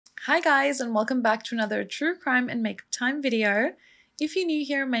Hi guys, and welcome back to another true crime and makeup time video. If you're new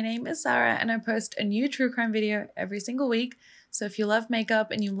here, my name is Zara and I post a new true crime video every single week. So if you love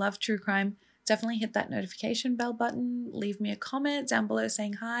makeup and you love true crime, definitely hit that notification bell button, leave me a comment down below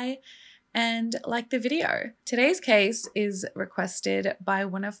saying hi, and like the video. Today's case is requested by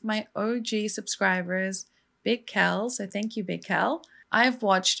one of my OG subscribers, Big Kel, so thank you, Big Kel. I've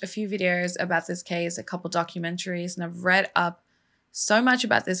watched a few videos about this case, a couple documentaries, and I've read up so much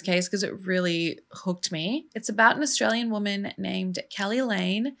about this case because it really hooked me. It's about an Australian woman named Keli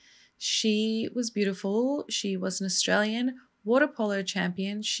Lane. She was beautiful. She was an Australian water polo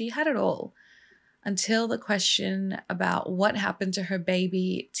champion. She had it all until the question about what happened to her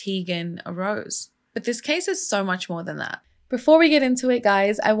baby Tegan arose. But this case is so much more than that. Before we get into it,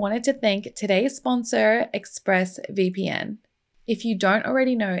 guys, I wanted to thank today's sponsor, ExpressVPN. If you don't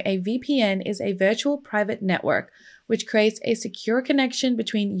already know, a VPN is a virtual private network which creates a secure connection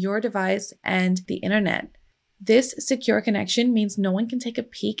between your device and the internet. This secure connection means no one can take a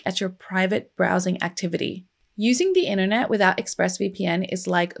peek at your private browsing activity. Using the internet without ExpressVPN is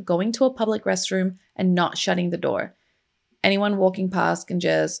like going to a public restroom and not shutting the door. Anyone walking past can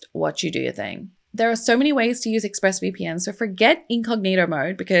just watch you do your thing. There are so many ways to use ExpressVPN, so forget incognito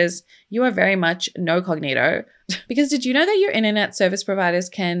mode because you are very much no cognito. Because did you know that your internet service providers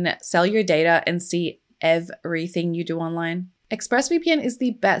can sell your data and see everything you do online? ExpressVPN is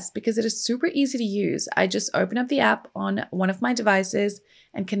the best because it is super easy to use. I just open up the app on one of my devices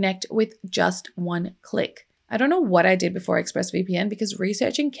and connect with just one click. I don't know what I did before ExpressVPN because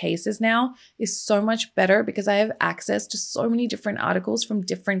researching cases now is so much better because I have access to so many different articles from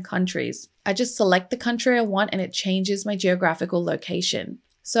different countries. I just select the country I want and it changes my geographical location.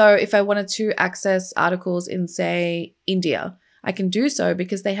 So if I wanted to access articles in, say, India, I can do so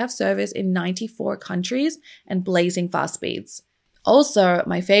because they have service in 94 countries and blazing fast speeds. Also,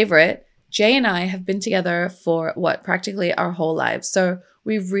 my favorite, Jay and I have been together for practically our whole lives. So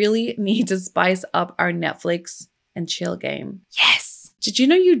we really need to spice up our Netflix and chill game. Yes! Did you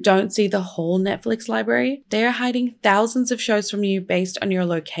know you don't see the whole Netflix library? They are hiding thousands of shows from you based on your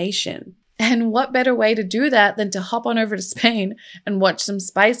location. And what better way to do that than to hop on over to Spain and watch some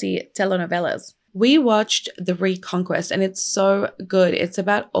spicy telenovelas? We watched The Reconquest and it's so good. It's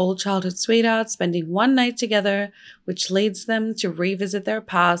about old childhood sweethearts spending one night together, which leads them to revisit their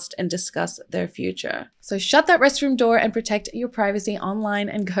past and discuss their future. So shut that restroom door and protect your privacy online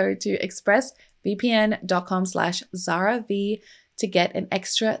and go to expressvpn.com/ZaraV to get an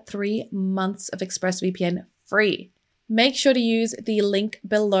extra 3 months of ExpressVPN free. Make sure to use the link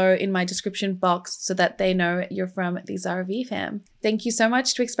below in my description box so that they know you're from the Zara V fam. Thank you so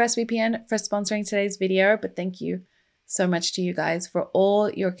much to ExpressVPN for sponsoring today's video, but thank you so much to you guys for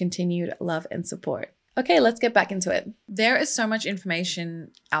all your continued love and support. Okay, let's get back into it. There is so much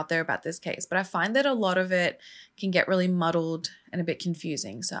information out there about this case, but I find that a lot of it can get really muddled and a bit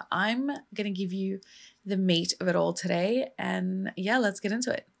confusing. So I'm going to give you the meat of it all today. And yeah, let's get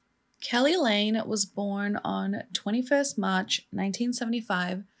into it. Keli Lane was born on 21st March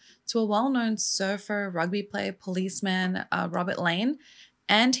 1975 to a well-known surfer, rugby player, policeman, Robert Lane,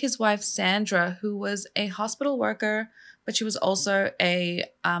 and his wife Sandra, who was a hospital worker, but she was also a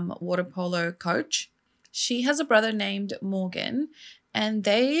water polo coach. She has a brother named Morgan, and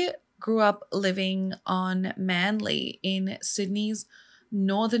they grew up living on Manly in Sydney's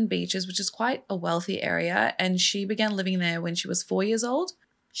northern beaches, which is quite a wealthy area, and she began living there when she was 4 years old.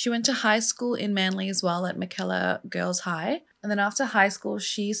 She went to high school in Manly as well at McKellar Girls High. And then after high school,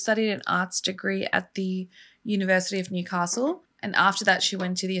 she studied an arts degree at the University of Newcastle. And after that, she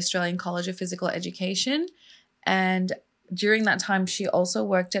went to the Australian College of Physical Education. And during that time, she also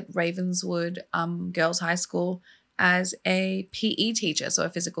worked at Ravenswood Girls High School as a PE teacher, so a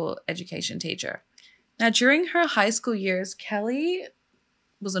physical education teacher. Now, during her high school years, Keli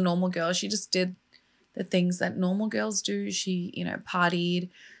was a normal girl. She just did the things that normal girls do. She, partied,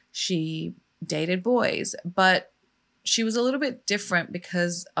 she dated boys, but she was a little bit different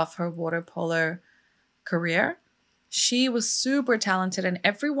because of her water polo career. She was super talented and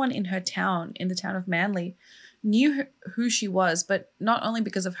everyone in her town, in the town of Manly, knew who she was, but not only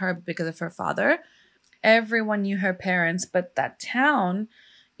because of her, but because of her father. Everyone knew her parents, but that town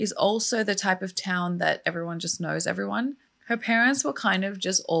is also the type of town that everyone just knows everyone. Her parents were kind of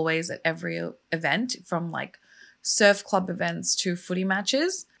just always at every event, from like surf club events to footy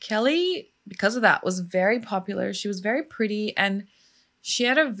matches. Keli, because of that, was very popular. She was very pretty and she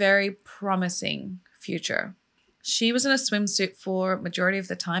had a very promising future. She was in a swimsuit for majority of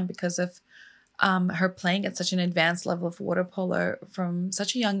the time because of her playing at such an advanced level of water polo from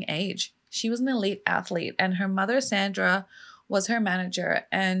such a young age. She was an elite athlete, and her mother, Sandra, was her manager.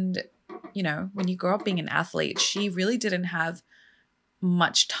 And, you know, when you grow up being an athlete, she really didn't have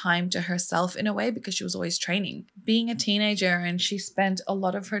much time to herself in a way because she was always training. Being a teenager, and she spent a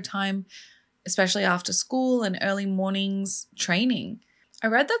lot of her time, especially after school and early mornings, training. I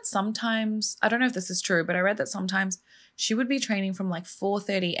read that sometimes, I don't know if this is true, but I read that sometimes she would be training from like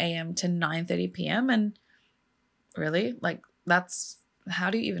 4:30 a.m. to 9:30 p.m. And really, like, that's, how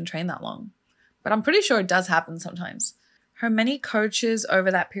do you even train that long? But I'm pretty sure it does happen sometimes. Her many coaches over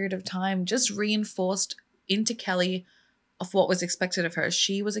that period of time just reinforced into Keli of what was expected of her.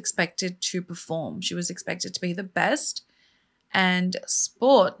 She was expected to perform. She was expected to be the best. And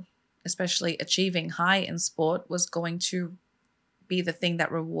sport, especially achieving high in sport, was going to be the thing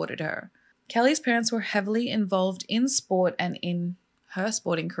that rewarded her. Keli's parents were heavily involved in sport and in her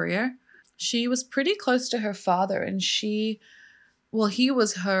sporting career. She was pretty close to her father, and he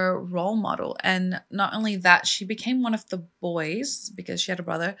was her role model. And not only that, she became one of the boys, because she had a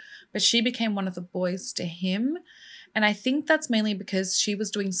brother, but she became one of the boys to him. And I think that's mainly because she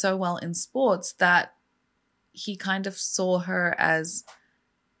was doing so well in sports that he kind of saw her as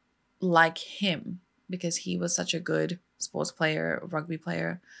like him, because he was such a good sports player, rugby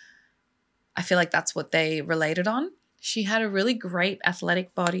player. I feel like that's what they related on. She had a really great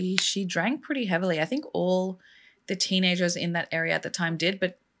athletic body. She drank pretty heavily. I think all the teenagers in that area at the time did,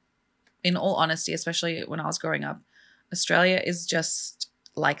 but in all honesty, especially when I was growing up, Australia is just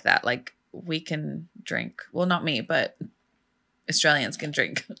like that. Like, we can drink. Well, not me, but Australians can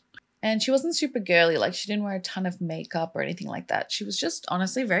drink. And she wasn't super girly. Like, she didn't wear a ton of makeup or anything like that. She was just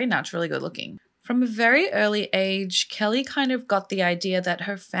honestly very naturally good looking. From a very early age, Keli kind of got the idea that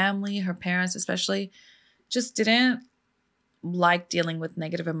her family, her parents especially, just didn't like dealing with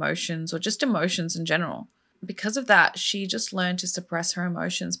negative emotions or just emotions in general. Because of that, she just learned to suppress her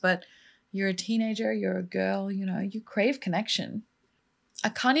emotions. But you're a teenager, you're a girl, you know, you crave connection. I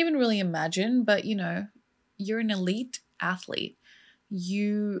can't even really imagine, but, you know, you're an elite athlete.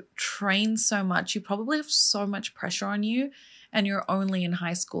 You train so much. You probably have so much pressure on you, and you're only in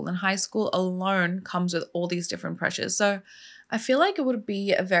high school. And high school alone comes with all these different pressures. So I feel like it would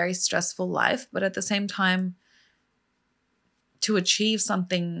be a very stressful life, but at the same time, to achieve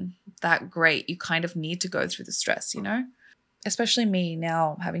something that great, you kind of need to go through the stress, you know? Especially me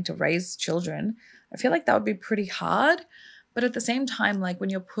now having to raise children. I feel like that would be pretty hard. But at the same time, like, when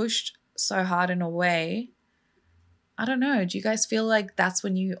you're pushed so hard in a way, I don't know, do you guys feel like that's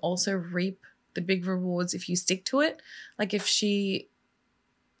when you also reap the big rewards if you stick to it? Like, if she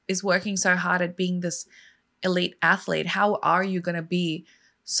is working so hard at being this elite athlete, how are you going to be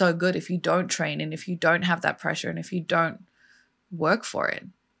so good if you don't train and if you don't have that pressure and if you don't work for it?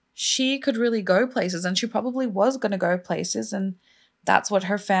 She could really go places, and she probably was going to go places, and that's what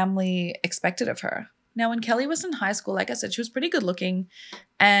her family expected of her. Now, when Keli was in high school, like I said, she was pretty good looking,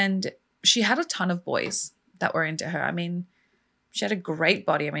 and she had a ton of boys that were into her. I mean, she had a great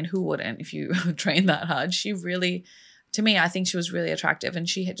body. I mean, who wouldn't if you train that hard? She really, to me, I think she was really attractive, and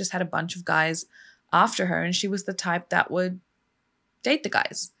she had just had a bunch of guys after her, and she was the type that would date the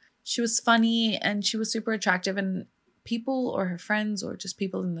guys. She was funny, and she was super attractive, and people, or her friends, or just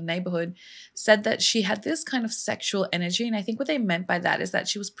people in the neighborhood, said that she had this kind of sexual energy. And I think what they meant by that is that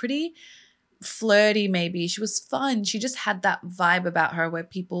she was pretty flirty, maybe. She was fun. She just had that vibe about her where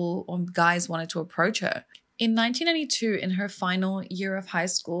people or guys wanted to approach her. In 1992, in her final year of high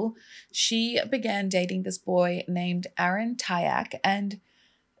school, she began dating this boy named Aaron Tyak, and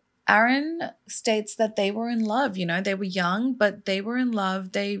Aaron states that they were in love. You know, they were young, but they were in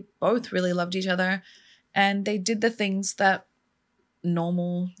love. They both really loved each other, and they did the things that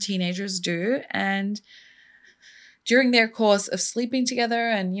normal teenagers do. And during their course of sleeping together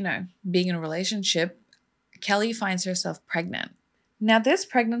and, you know, being in a relationship, Keli finds herself pregnant. Now, this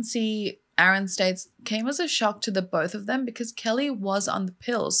pregnancy, Aaron states, came as a shock to the both of them because Keli was on the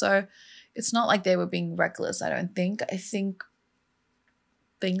pill. So it's not like they were being reckless, I don't think. I think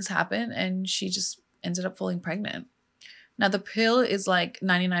things happen and she just ended up falling pregnant. Now, the pill is like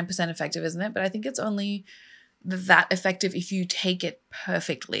 99% effective, isn't it? But I think it's only that effective if you take it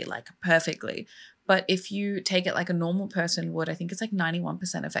perfectly, like perfectly. But if you take it like a normal person would, I think it's like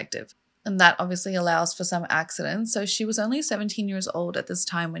 91% effective. And that obviously allows for some accidents. So she was only 17 years old at this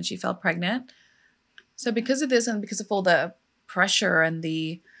time when she fell pregnant. So because of this and because of all the pressure and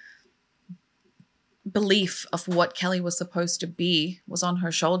the belief of what Keli was supposed to be was on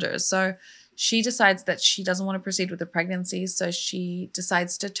her shoulders. So she decides that she doesn't want to proceed with the pregnancy. So she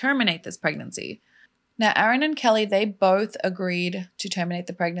decides to terminate this pregnancy. Now, Aaron and Keli, they both agreed to terminate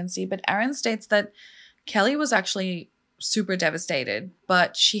the pregnancy, but Aaron states that Keli was actually super devastated,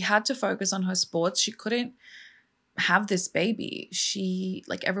 but she had to focus on her sports. She couldn't have this baby.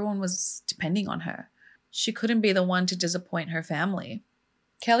 Everyone was depending on her. She couldn't be the one to disappoint her family.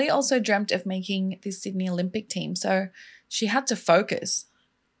 Keli also dreamt of making the Sydney Olympic team, so she had to focus.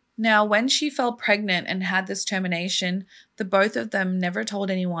 Now, when she fell pregnant and had this termination, the both of them never told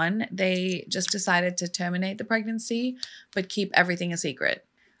anyone. They just decided to terminate the pregnancy, but keep everything a secret.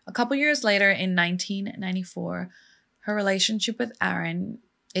 A couple years later, in 1994, her relationship with Aaron,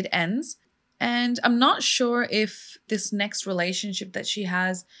 it ends. And I'm not sure if this next relationship that she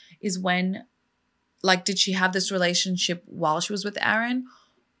has is when, did she have this relationship while she was with Aaron,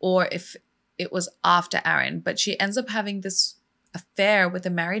 or if it was after Aaron? But she ends up having this affair with a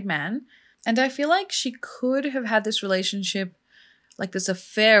married man. And I feel like she could have had this relationship, this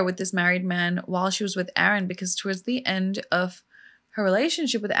affair with this married man while she was with Aaron, because towards the end of her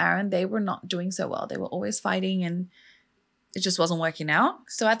relationship with Aaron, they were not doing so well. They were always fighting and it just wasn't working out.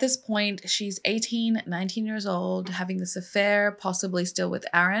 So at this point, she's 18, 19 years old, having this affair, possibly still with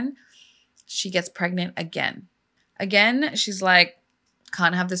Aaron. She gets pregnant again. Again, she's like,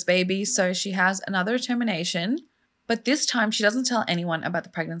 can't have this baby. So she has another termination. But this time she doesn't tell anyone about the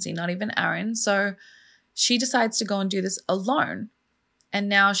pregnancy, not even Aaron. So she decides to go and do this alone. And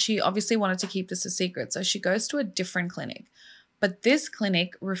now she obviously wanted to keep this a secret. So she goes to a different clinic. But this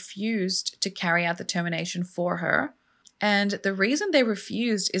clinic refused to carry out the termination for her. And the reason they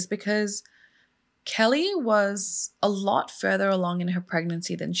refused is because Keli was a lot further along in her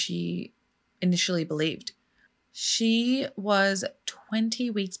pregnancy than she initially believed. She was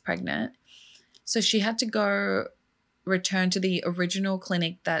 20 weeks pregnant. So she had to return to the original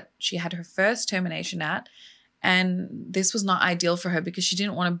clinic that she had her first termination at. And this was not ideal for her because she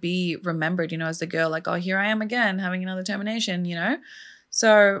didn't want to be remembered, as the girl, oh, here I am again having another termination,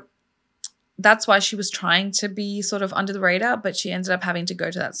 So that's why she was trying to be sort of under the radar, but she ended up having to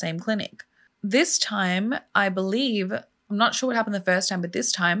go to that same clinic. This time, I believe, I'm not sure what happened the first time, but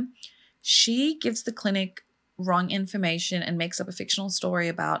this time she gives the clinic wrong information and makes up a fictional story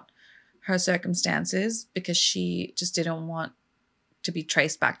about her circumstances because she just didn't want to be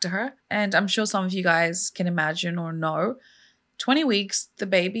traced back to her. And I'm sure some of you guys can imagine or know, 20 weeks, the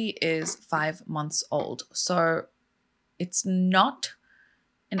baby is 5 months old. So it's not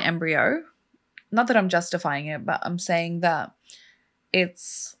an embryo. Not that I'm justifying it, but I'm saying that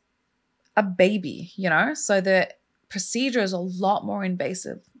it's a baby, So the procedure is a lot more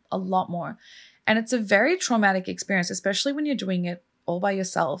invasive, a lot more. And it's a very traumatic experience, especially when you're doing it all by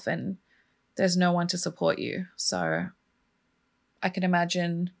yourself and there's no one to support you. So I can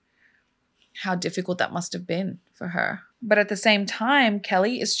imagine how difficult that must have been for her. But at the same time,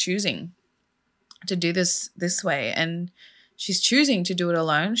 Keli is choosing to do this way, and she's choosing to do it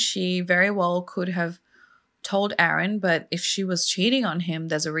alone. She very well could have told Aaron, but if she was cheating on him,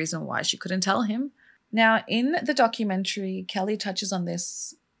 there's a reason why she couldn't tell him. Now, in the documentary, Keli touches on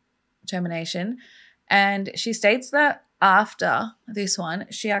this termination, and she states that after this one,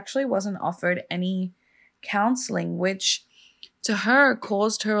 she actually wasn't offered any counseling, which to her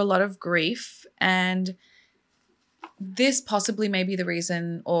caused her a lot of grief. And this possibly may be the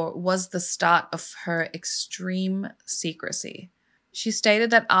reason, or was the start of her extreme secrecy. She stated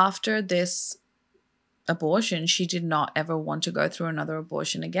that after this abortion, she did not ever want to go through another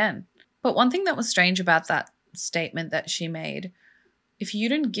abortion again. But one thing that was strange about that statement that she made, if you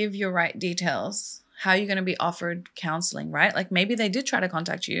didn't give your right details, how are you going to be offered counseling, right? Maybe they did try to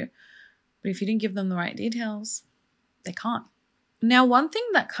contact you, but if you didn't give them the right details, they can't. Now, one thing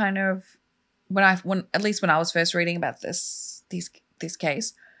that kind of, at least when I was first reading about this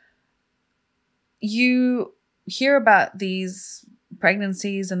case, you hear about these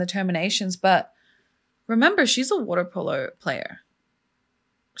pregnancies and the terminations, but remember, she's a water polo player.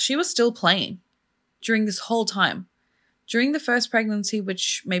 She was still playing during this whole time. During the first pregnancy,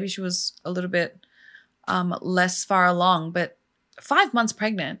 which maybe she was a little bit less far along, but 5 months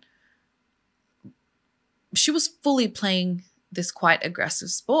pregnant, she was fully playing this quite aggressive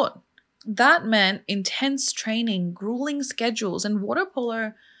sport. That meant intense training, grueling schedules, and water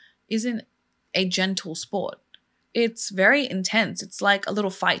polo isn't a gentle sport. It's very intense. It's like a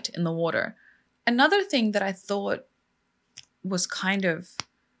little fight in the water. Another thing that I thought was kind of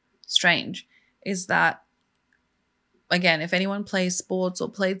strange is that, again, if anyone plays sports or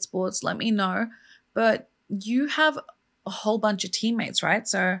played sports, let me know. But you have a whole bunch of teammates, right?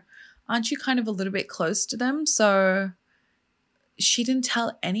 So aren't you kind of a little bit close to them? So she didn't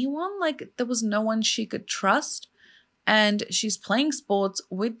tell anyone, there was no one she could trust. And she's playing sports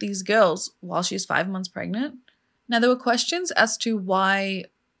with these girls while she's 5 months pregnant. Now, there were questions as to why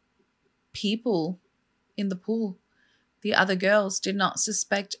people in the pool, the other girls, did not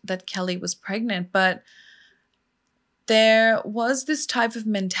suspect that Keli was pregnant. But there was this type of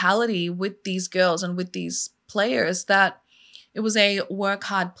mentality with these girls and with these players that it was a work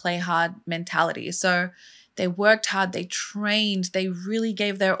hard, play hard mentality. So they worked hard, they trained, they really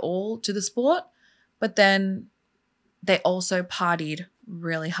gave their all to the sport, but then they also partied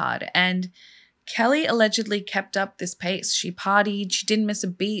really hard. And Keli allegedly kept up this pace. She partied, she didn't miss a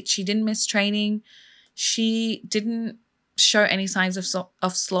beat, she didn't miss training, she didn't show any signs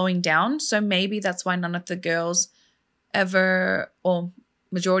of slowing down. So maybe that's why none of the girls ever, or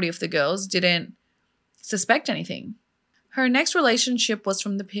majority of the girls, didn't suspect anything. Her next relationship was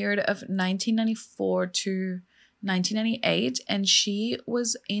from the period of 1994 to 1998, and she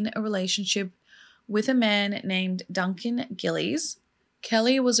was in a relationship with a man named Duncan Gillies.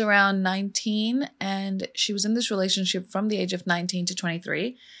 Keli was around 19, and she was in this relationship from the age of 19 to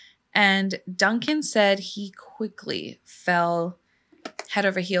 23. And Duncan said he quickly fell head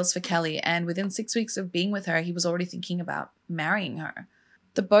over heels for Keli, and within 6 weeks of being with her, he was already thinking about marrying her.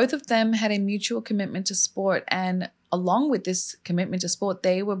 The both of them had a mutual commitment to sport, and along with this commitment to sport,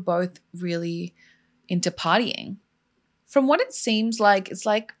 they were both really into partying. From what it seems like, it's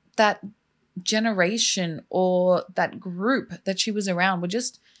like that generation or that group that she was around were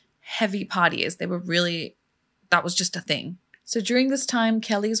just heavy partiers. They were really, that was just a thing. So during this time,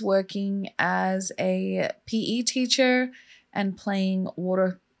 Keli's working as a PE teacher and playing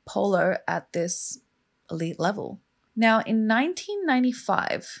water polo at this elite level. Now, in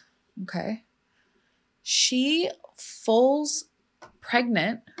 1995, she falls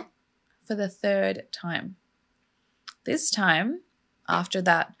pregnant for the third time. This time, after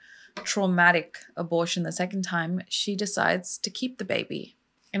that traumatic abortion the second time, she decides to keep the baby.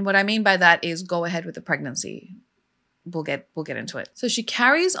 And what I mean by that is go ahead with the pregnancy. We'll get into it. So she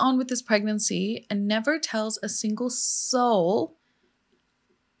carries on with this pregnancy and never tells a single soul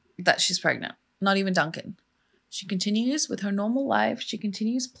that she's pregnant, not even Duncan. She continues with her normal life. She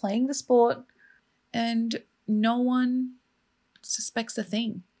continues playing the sport, and no one suspects a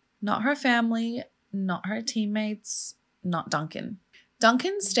thing. Not her family, not her teammates, not Duncan.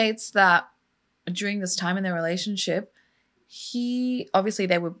 Duncan states that during this time in their relationship, obviously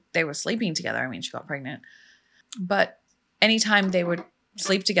they were sleeping together. I mean, she got pregnant. But anytime they would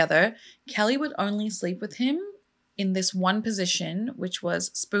sleep together, Keli would only sleep with him in this one position, which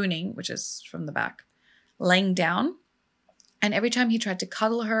was spooning, which is from the back, laying down. And every time he tried to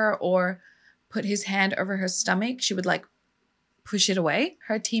cuddle her or put his hand over her stomach, she would like push it away.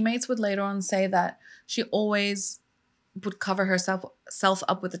 Her teammates would later on say that she always would cover herself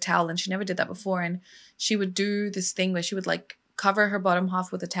up with a towel, and she never did that before. And she would do this thing where she would like cover her bottom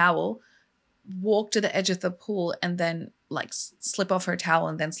half with a towel, walk to the edge of the pool, and then like slip off her towel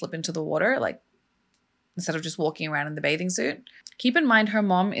and then slip into the water, like instead of just walking around in the bathing suit. Keep in mind, her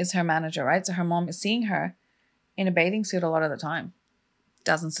mom is her manager, right? So her mom is seeing her in a bathing suit a lot of the time.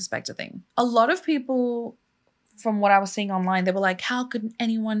 Doesn't suspect a thing. A lot of people, from what I was seeing online, they were like, how could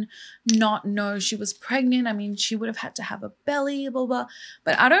anyone not know she was pregnant? I mean, she would have had to have a belly, blah, blah.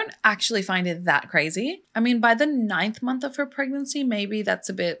 But I don't actually find it that crazy. I mean, by the 9th month of her pregnancy, maybe that's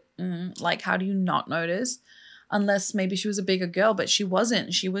a bit like, how do you not notice? Unless maybe she was a bigger girl, but she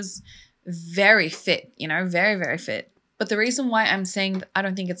wasn't. She was very fit, very, very fit. But the reason why I'm saying that I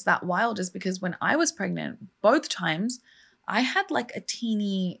don't think it's that wild is because when I was pregnant, both times, I had like a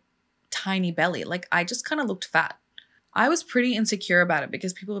teeny tiny belly. Like I just kind of looked fat. I was pretty insecure about it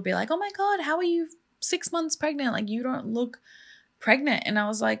because people would be like, oh my God, how are you 6 months pregnant? Like you don't look pregnant. And I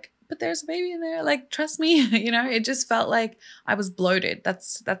was like, but there's a baby in there. Like, trust me, it just felt like I was bloated.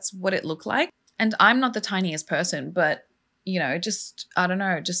 That's what it looked like. And I'm not the tiniest person, but I don't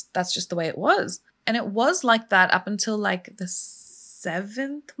know, that's just the way it was. And it was like that up until like the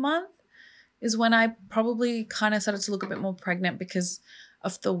 7th month is when I probably kind of started to look a bit more pregnant because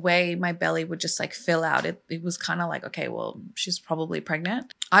of the way my belly would just like fill out. It was kind of like, okay, well, she's probably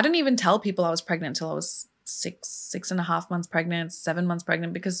pregnant. I didn't even tell people I was pregnant until I was 6.5 months pregnant, 7 months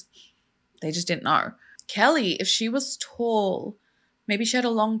pregnant, because they just didn't know. Keli, if she was tall, maybe she had a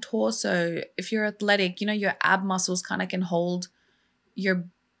long torso. If you're athletic, your ab muscles kind of can hold your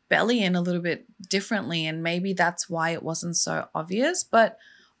belly in a little bit differently. And maybe that's why it wasn't so obvious. But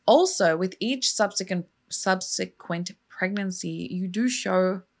also with each subsequent pregnancy, you do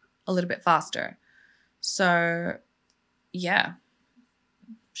show a little bit faster. So yeah,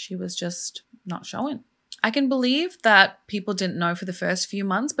 she was just not showing. I can believe that people didn't know for the first few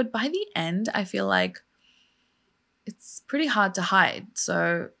months, but by the end, I feel like it's pretty hard to hide.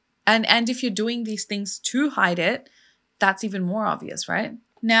 So, and if you're doing these things to hide it, that's even more obvious, right?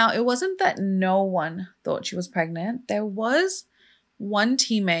 Now, it wasn't that no one thought she was pregnant. There was one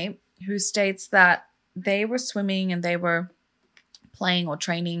teammate who states that they were swimming and they were playing or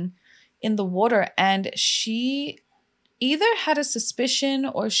training in the water, and she either had a suspicion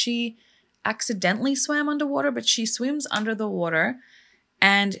or she accidentally swam underwater, but she swims under the water,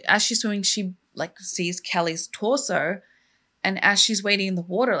 and as she's swimming, she like sees Keli's torso, and as she's wading in the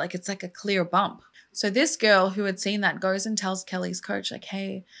water, like it's like a clear bump. So this girl who had seen that goes and tells Keli's coach, like,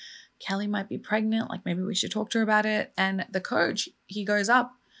 hey, Keli might be pregnant, like maybe we should talk to her about it. And the coach, he goes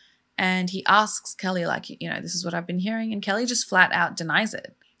up and he asks Keli, like, this is what I've been hearing, and Keli just flat out denies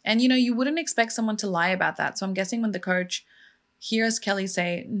it. And you wouldn't expect someone to lie about that. So I'm guessing when the coach hears Keli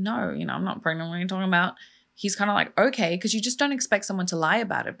say, no, I'm not pregnant, what are you talking about? He's kind of like, okay, because you just don't expect someone to lie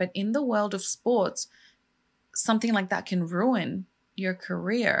about it. But in the world of sports, something like that can ruin your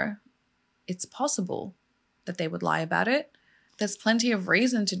career. It's possible that they would lie about it. There's plenty of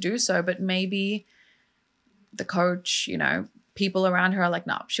reason to do so, but maybe the coach, people around her are like,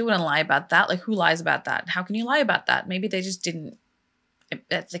 no, she wouldn't lie about that. Like, who lies about that? How can you lie about that? Maybe they just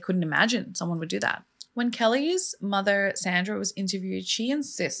they couldn't imagine someone would do that. When Keli's mother, Sandra, was interviewed, she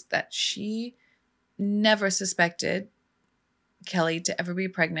insists that she never suspected Keli to ever be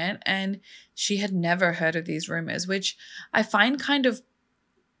pregnant, and she had never heard of these rumors, which I find kind of,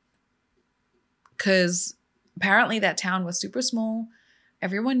 because apparently that town was super small.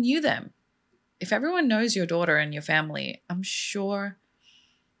 Everyone knew them. If everyone knows your daughter and your family, I'm sure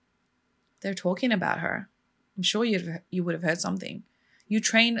they're talking about her. I'm sure you would have heard something. You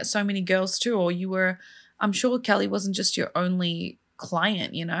train so many girls too, or I'm sure Keli wasn't just your only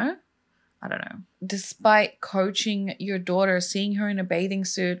client, I don't know. Despite coaching your daughter, seeing her in a bathing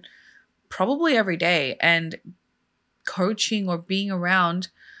suit probably every day, and coaching or being around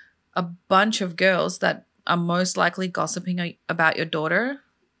a bunch of girls that are most likely gossiping about your daughter,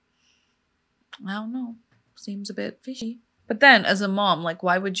 I don't know. Seems a bit fishy. But then as a mom, like,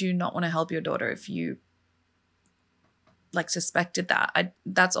 why would you not want to help your daughter if you like suspected that?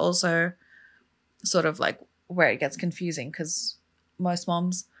 That's also sort of like where it gets confusing, because most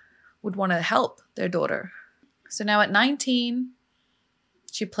moms would want to help their daughter. So now at 19,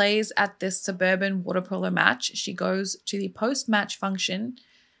 she plays at this suburban water polo match. She goes to the post-match function,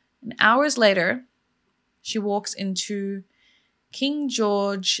 and hours later, she walks into King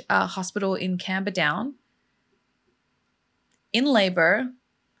George Hospital in Camberdown in labor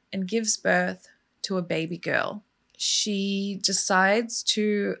and gives birth to a baby girl. She decides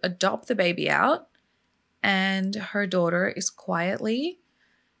to adopt the baby out, and her daughter is quietly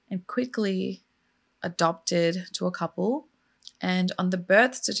and quickly adopted to a couple. And on the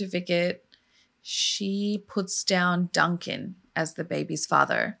birth certificate, she puts down Duncan as the baby's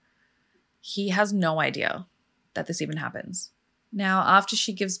father. He has no idea that this even happens. Now, after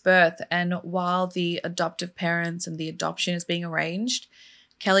she gives birth, and while the adoptive parents and the adoption is being arranged,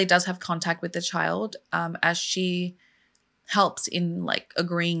 Keli does have contact with the child as she helps in like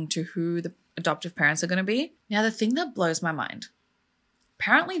agreeing to who the adoptive parents are going to be. Now, the thing that blows my mind,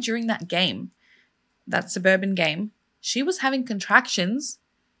 apparently during that game, that suburban game, she was having contractions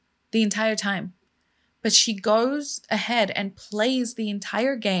the entire time. But she goes ahead and plays the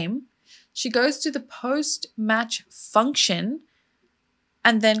entire game. She goes to the post-match function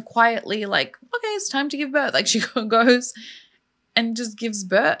and then quietly like, okay, it's time to give birth. Like, she goes and just gives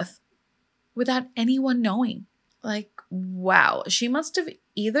birth without anyone knowing. Like, wow. She must have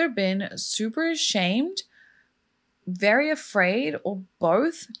either been super ashamed, very afraid, or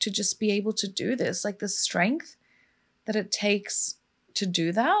both, to just be able to do this. Like, the strength that it takes to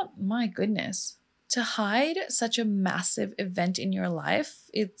do that, my goodness. To hide such a massive event in your life,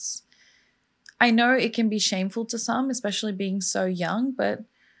 I know it can be shameful to some, especially being so young, but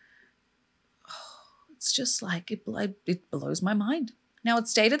it's just like, it blows my mind. Now, it's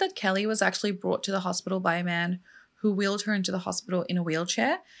stated that Keli was actually brought to the hospital by a man who wheeled her into the hospital in a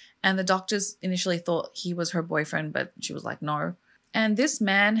wheelchair, and the doctors initially thought he was her boyfriend, but she was like, no. And this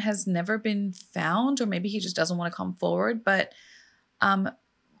man has never been found, or maybe he just doesn't want to come forward, but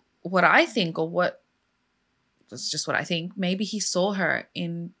what I think, it's just what I think, maybe he saw her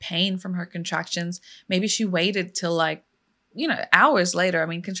in pain from her contractions. Maybe she waited till hours later. I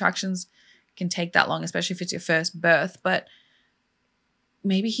mean, contractions can take that long, especially if it's your first birth, but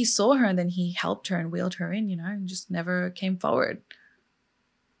maybe he saw her and then he helped her and wheeled her in, and just never came forward.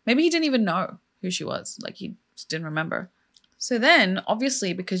 Maybe he didn't even know who she was. Like, he just didn't remember. So then,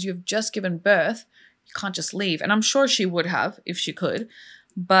 obviously, because you've just given birth, you can't just leave. And I'm sure she would have if she could,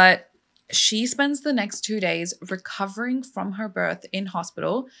 but she spends the next 2 days recovering from her birth in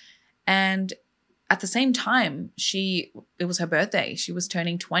hospital. And at the same time, it was her birthday. She was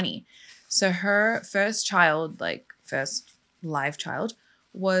turning 20. So her first child, like first live child,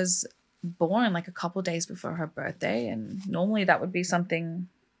 was born like a couple days before her birthday. And normally that would be something,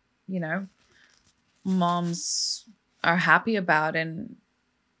 you know, moms are happy about. And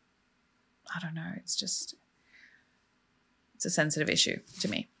I don't know, it's a sensitive issue to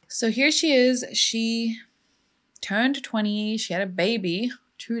me. So here she is. She turned 20. She had a baby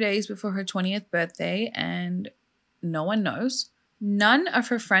 2 days before her 20th birthday, and no one knows. None of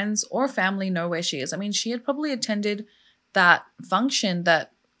her friends or family know where she is. I mean, she had probably attended that function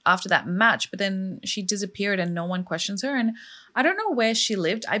that after that match, but then she disappeared and no one questions her. And I don't know where she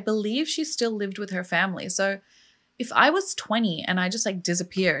lived. I believe she still lived with her family. So if I was 20 and I just like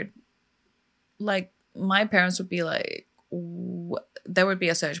disappeared, like my parents would be like, there would be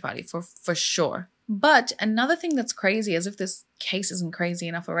a search party for sure. But another thing that's crazy, as if this case isn't crazy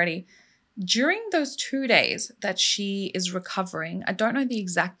enough already, during those 2 days that she is recovering, I don't know the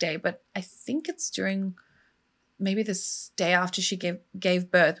exact day, but I think it's during maybe this day after she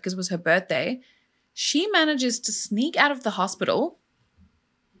gave birth, because it was her birthday, she manages to sneak out of the hospital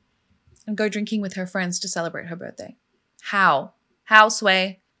and go drinking with her friends to celebrate her birthday. How? How,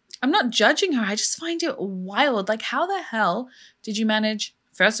 Sway? I'm not judging her. I just find it wild. Like, how the hell did you manage,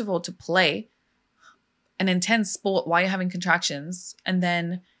 first of all, to play an intense sport while you're having contractions and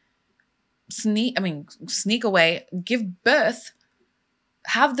then sneak away, give birth,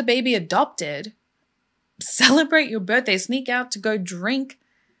 have the baby adopted, celebrate your birthday, sneak out to go drink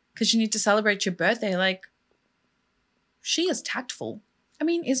because you need to celebrate your birthday? Like, she is tactful. I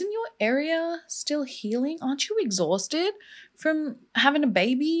mean, isn't your area still healing? Aren't you exhausted from having a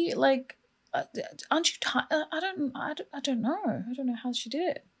baby? Like, aren't you tired? I don't know. I don't know how she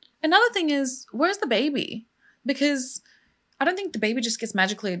did it. Another thing is, where's the baby? Because I don't think the baby just gets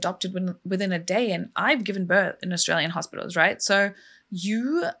magically adopted within a day. And I've given birth in Australian hospitals, right? So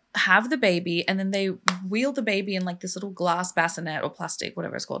you have the baby and then they wheel the baby in like this little glass bassinet or plastic,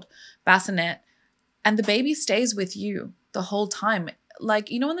 whatever it's called, bassinet. And the baby stays with you the whole time.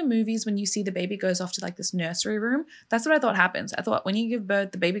 Like, you know, in the movies when you see the baby goes off to like this nursery room, that's what I thought happens. I thought when you give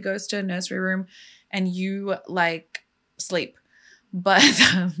birth, the baby goes to a nursery room and you like sleep. But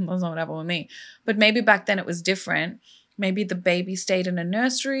that's not what happened with me. But maybe back then it was different. Maybe the baby stayed in a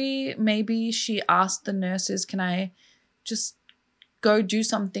nursery. Maybe she asked the nurses, can I just go do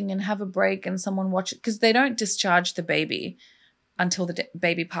something and have a break and someone watch it? Because they don't discharge the baby until the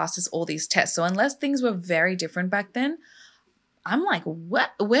baby passes all these tests. So unless things were very different back then, I'm like,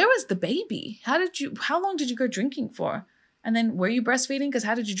 what? Where was the baby? How long did you go drinking for? And then were you breastfeeding? Because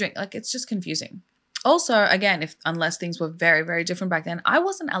how did you drink? Like, it's just confusing. Also, again, unless things were very, very different back then, I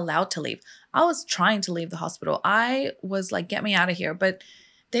wasn't allowed to leave. I was trying to leave the hospital. I was like, get me out of here. But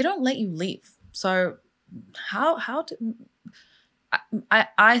they don't let you leave. So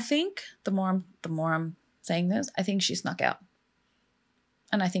I think the more I'm saying this, I think she snuck out.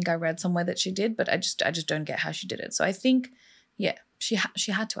 And I think I read somewhere that she did, but I just don't get how she did it. So I think, yeah, she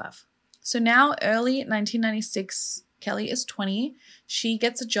had to have. So now, early 1996, Keli is 20. She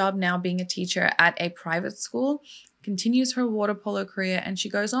gets a job now being a teacher at a private school, continues her water polo career, and she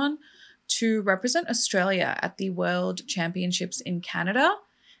goes on to represent Australia at the World Championships in Canada.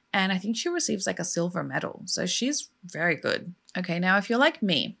 And I think she receives like a silver medal. So she's very good. Okay, now if you're like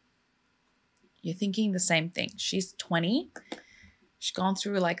me, you're thinking the same thing. She's 20. She's gone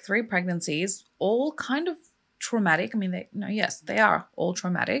through like 3 pregnancies, all kind of traumatic. I mean, they are all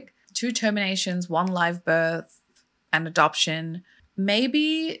traumatic. 2 terminations, 1 live birth, and adoption.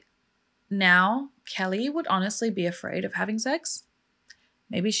 Maybe now Keli would honestly be afraid of having sex.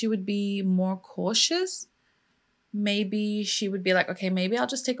 Maybe she would be more cautious. Maybe she would be like, okay, maybe I'll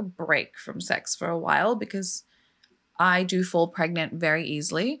just take a break from sex for a while because I do fall pregnant very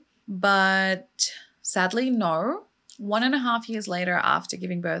easily. But sadly, no. 1.5 years later, after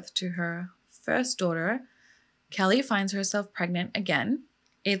giving birth to her first daughter, Keli finds herself pregnant again.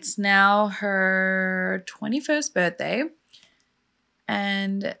 It's now her 21st birthday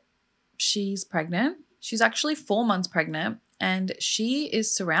and she's pregnant. She's actually 4 months pregnant and she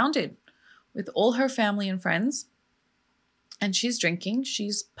is surrounded with all her family and friends. And she's drinking,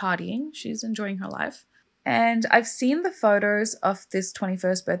 she's partying, she's enjoying her life. And I've seen the photos of this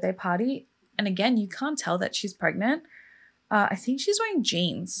 21st birthday party. And again, you can't tell that she's pregnant. I think she's wearing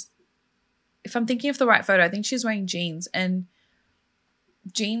jeans. If I'm thinking of the right photo, I think she's wearing jeans. And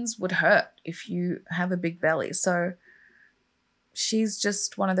jeans would hurt if you have a big belly. So she's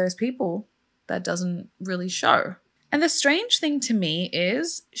just one of those people that doesn't really show. And the strange thing to me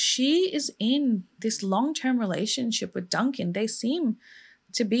is she is in this long-term relationship with Duncan. They seem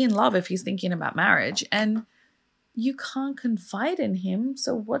to be in love if he's thinking about marriage. And you can't confide in him.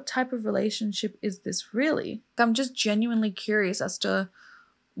 So what type of relationship is this really? I'm just genuinely curious as to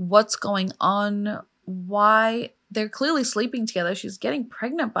what's going on, why they're clearly sleeping together. She's getting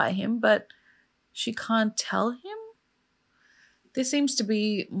pregnant by him, but she can't tell him. This seems to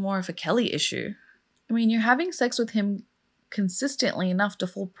be more of a Keli issue. I mean, you're having sex with him consistently enough to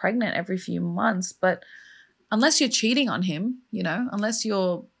fall pregnant every few months, but unless you're cheating on him, you know, unless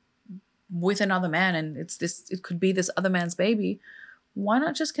you're with another man and it could be this other man's baby, why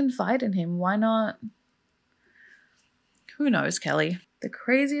not just confide in him? Why not? Who knows, Keli? The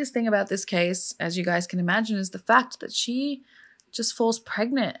craziest thing about this case, as you guys can imagine, is the fact that she just falls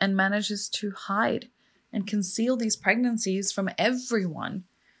pregnant and manages to hide and conceal these pregnancies from everyone.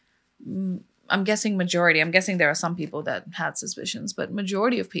 I'm guessing majority. I'm guessing there are some people that had suspicions, but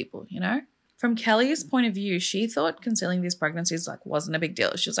majority of people, you know? From Keli's point of view, she thought concealing these pregnancies wasn't a big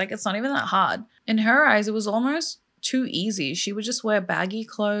deal. She was like, it's not even that hard. In her eyes, it was almost too easy. She would just wear baggy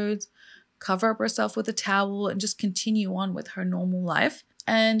clothes, cover up herself with a towel, and just continue on with her normal life.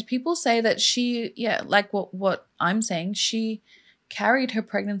 And people say that she, like what I'm saying, she carried her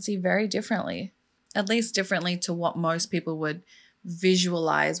pregnancy very differently, at least differently to what most people would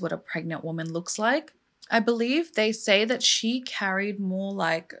visualize what a pregnant woman looks like. I believe they say that she carried more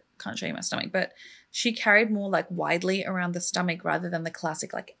can't show you my stomach, but she carried more widely around the stomach rather than the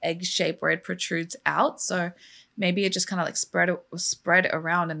classic egg shape where it protrudes out. So maybe it just kind of spread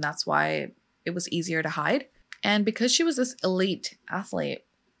around, and that's why it was easier to hide. And because she was this elite athlete,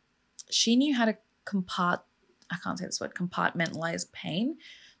 she knew how to compartmentalize pain.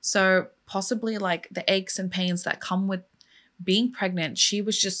 So possibly the aches and pains that come with being pregnant, she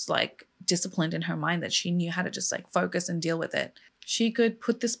was just disciplined in her mind that she knew how to just focus and deal with it. She could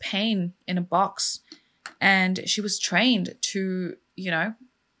put this pain in a box, and she was trained to,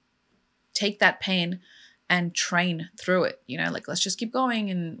 take that pain and train through it. Let's just keep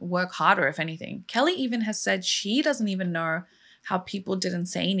going and work harder, if anything. Keli even has said she doesn't even know how people didn't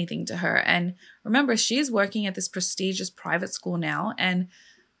say anything to her. And remember, she's working at this prestigious private school now. And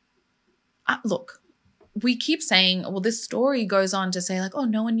look, we keep saying, well, this story goes on to say oh,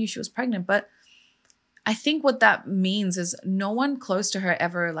 no one knew she was pregnant. But I think what that means is no one close to her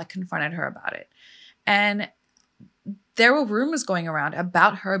ever confronted her about it. And there were rumors going around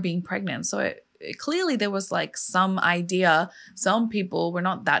about her being pregnant. So clearly there was some idea. Some people were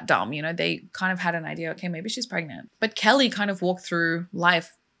not that dumb. They kind of had an idea, okay, maybe she's pregnant. But Keli kind of walked through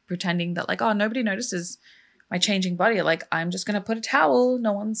life pretending that oh, nobody notices my changing body. I'm just going to put a towel.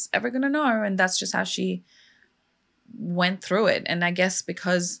 No one's ever going to know. And that's just how she went through it. And I guess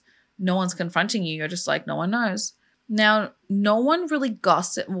because no one's confronting you, you're just no one knows. Now, no one really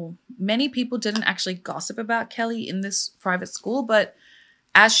gossiped. Well, many people didn't actually gossip about Keli in this private school, but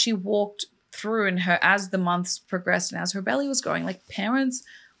as she walked through and as the months progressed and as her belly was growing, parents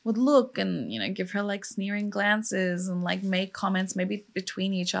would look and, give her sneering glances and make comments maybe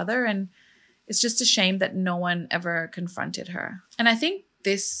between each other. And it's just a shame that no one ever confronted her. And I think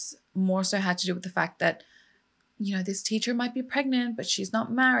this more so had to do with the fact that, this teacher might be pregnant, but she's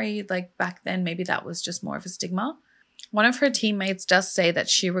not married. Back then, maybe that was just more of a stigma. One of her teammates does say that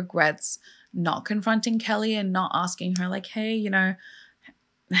she regrets not confronting Keli and not asking her hey,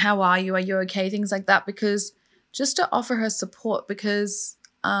 how are you? Are you okay? Things like that, because just to offer her support, because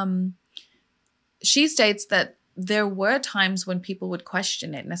she states that there were times when people would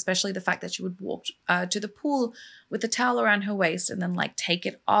question it, and especially the fact that she would walk to the pool with a towel around her waist and then take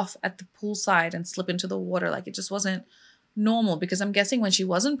it off at the poolside and slip into the water. It just wasn't normal, because I'm guessing when she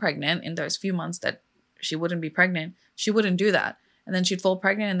wasn't pregnant in those few months that she wouldn't be pregnant, she wouldn't do that. And then she'd fall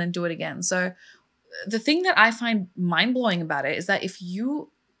pregnant and then do it again. So the thing that I find mind-blowing about it is that if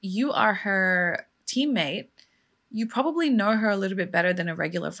you are her teammate, you probably know her a little bit better than a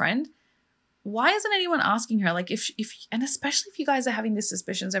regular friend. Why isn't anyone asking her? And especially if you guys are having these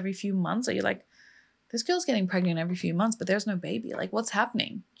suspicions every few months, or you're this girl's getting pregnant every few months, but there's no baby. What's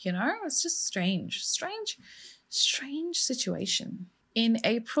happening? It's just strange situation. In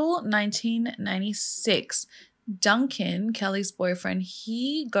April 1996, Duncan, Keli's boyfriend,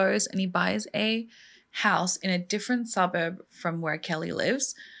 he goes and he buys a house in a different suburb from where Keli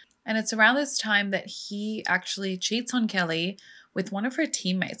lives. And it's around this time that he actually cheats on Keli with one of her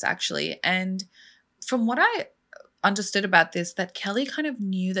teammates, actually. And from what I understood about this, that Keli kind of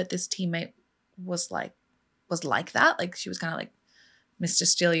knew that this teammate was like that. She was kind of Mr.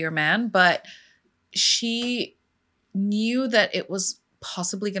 Steal Your Man, but she knew that it was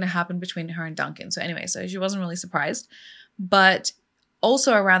possibly going to happen between her and Duncan. So anyway, so she wasn't really surprised. But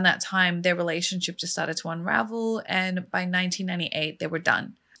also around that time, their relationship just started to unravel. And by 1998, they were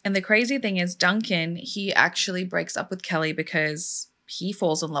done. And the crazy thing is, Duncan, he actually breaks up with Keli because he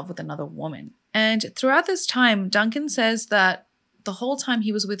falls in love with another woman. And throughout this time, Duncan says that the whole time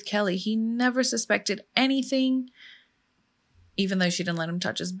he was with Keli, he never suspected anything, even though she didn't let him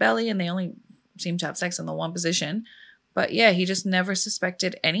touch his belly and they only seemed to have sex in the one position. But yeah, he just never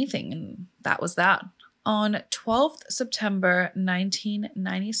suspected anything, and that was that. On 12th September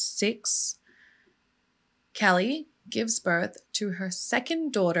 1996, Keli gives birth to her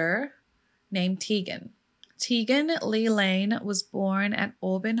second daughter named Tegan. Tegan Lee Lane was born at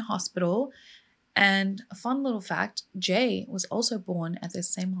Auburn Hospital, and a fun little fact, Jay was also born at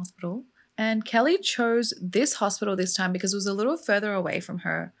this same hospital. And Keli chose this hospital this time because it was a little further away from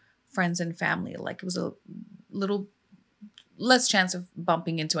her friends and family. Like, it was a little less chance of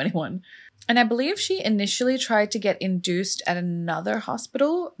bumping into anyone. And I believe she initially tried to get induced at another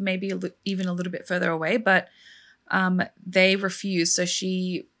hospital, maybe even a little bit further away, but they refused. So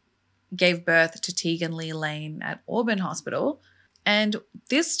she gave birth to Tegan Lee Lane at Auburn Hospital. And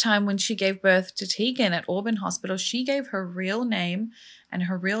this time when she gave birth to Tegan at Auburn Hospital, she gave her real name and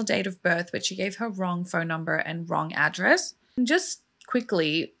her real date of birth, but she gave her wrong phone number and wrong address. And just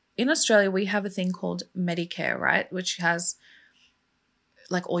quickly, in Australia, we have a thing called Medicare, right? Which has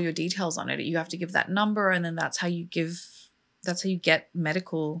like all your details on it. You have to give that number, and then that's how you get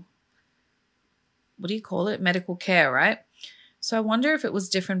medical, what do you call it? Medical care, right? So I wonder if it was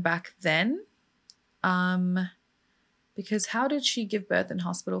different back then. Because how did she give birth in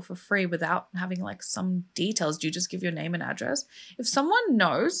hospital for free without having like some details? Do you just give your name and address? If someone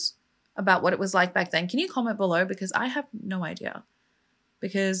knows about what it was like back then, can you comment below? Because I have no idea.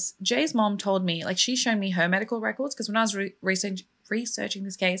 Because Jay's mom told me, like, she's shown me her medical records, because when I was researching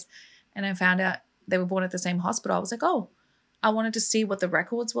this case and I found out they were born at the same hospital, I was like, oh, I wanted to see what the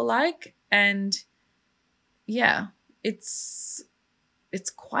records were like. And yeah, it's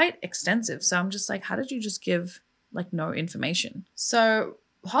quite extensive. So I'm just like, how did you just give like no information? So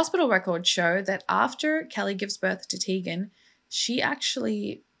hospital records show that after Keli gives birth to Tegan, she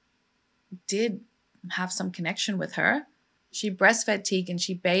actually did have some connection with her. She breastfed Tegan,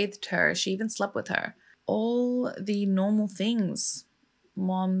 she bathed her, she even slept with her. All the normal things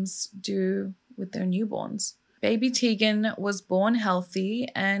moms do with their newborns. Baby Tegan was born healthy,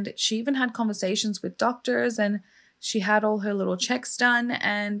 and she even had conversations with doctors, and she had all her little checks done,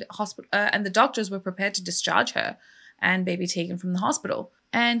 and the doctors were prepared to discharge her and baby Tegan from the hospital.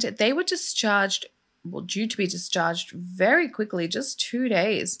 And they were discharged, well, due to be discharged very quickly, just 2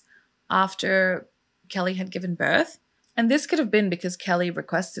 days after Keli had given birth. And this could have been because Keli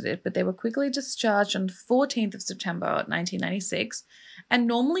requested it, but they were quickly discharged on the 14th of September, 1996. And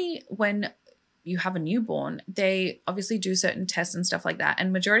normally when you have a newborn, they obviously do certain tests and stuff like that.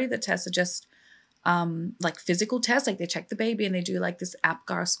 And majority of the tests are just like physical tests, like they check the baby and they do like this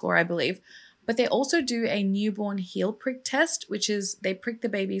APGAR score, I believe. But they also do a newborn heel prick test, which is they prick the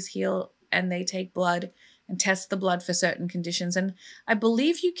baby's heel and they take blood and test the blood for certain conditions. And I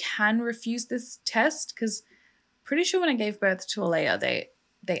believe you can refuse this test, because pretty sure when I gave birth to Alea,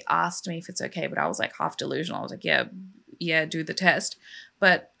 they asked me if it's okay, but I was like half delusional. I was like, yeah, do the test.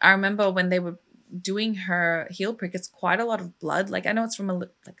 But I remember when they were doing her heel prick, it's quite a lot of blood. Like, I know it's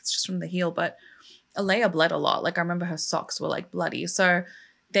it's just from the heel, but Alea bled a lot. Like, I remember her socks were like bloody. So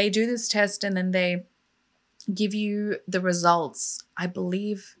they do this test and then they give you the results. I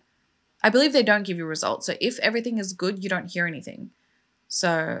believe they don't give you results. So if everything is good, you don't hear anything.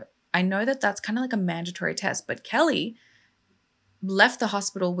 So I know that that's kind of like a mandatory test, but Keli left the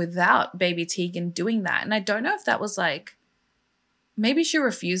hospital without baby Tegan doing that. And I don't know if that was like, maybe she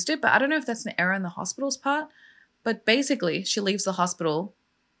refused it, but I don't know if that's an error on the hospital's part. But basically, she leaves the hospital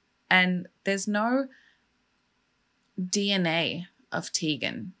and there's no DNA of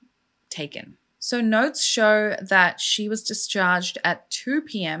Tegan taken. So notes show that she was discharged at 2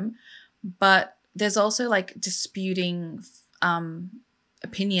 p.m., but there's also like disputing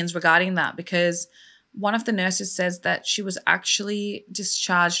opinions regarding that, because one of the nurses says that she was actually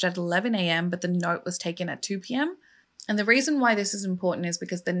discharged at 11 a.m., but the note was taken at 2 p.m. And the reason why this is important is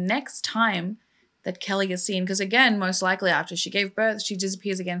because the next time that Keli is seen, because again, most likely after she gave birth, she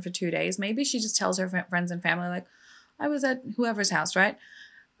disappears again for 2 days. Maybe she just tells her friends and family, like, I was at whoever's house, right?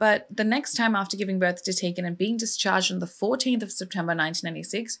 But the next time after giving birth to Tegan and being discharged on the 14th of September,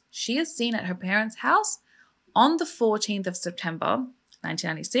 1996, she is seen at her parents' house on the 14th of September,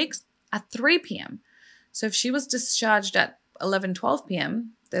 1996 at 3 p.m. So if she was discharged at 11:12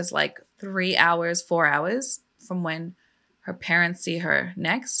 p.m., there's like 3 hours, 4 hours from when her parents see her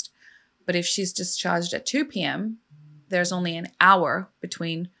next. But if she's discharged at 2 p.m., there's only an hour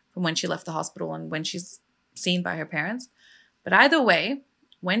between from when she left the hospital and when she's seen by her parents. But either way,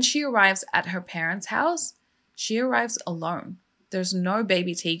 when she arrives at her parents' house, she arrives alone. There's no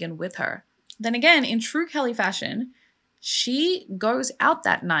baby Tegan with her. Then again, in true Keli fashion, She goes out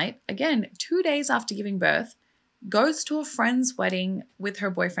that night, again, 2 days after giving birth, goes to a friend's wedding with her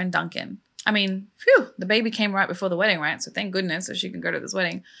boyfriend, Duncan. I mean, phew, the baby came right before the wedding, right? So thank goodness so she can go to this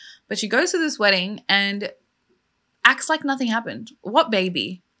wedding. But she goes to this wedding and acts like nothing happened. What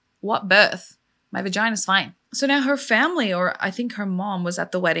baby? What birth? My vagina's fine. So now her family, or I think her mom, was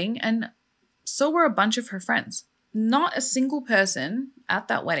at the wedding, and so were a bunch of her friends. Not a single person at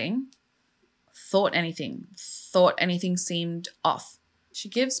that wedding thought anything seemed off. She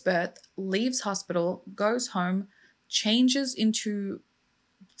gives birth, leaves hospital, goes home, changes into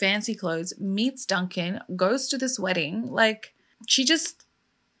fancy clothes, meets Duncan, goes to this wedding. Like, she just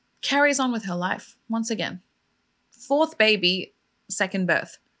carries on with her life once again. 4th baby, 2nd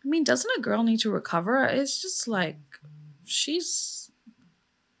birth. I mean, doesn't a girl need to recover? It's just like, she's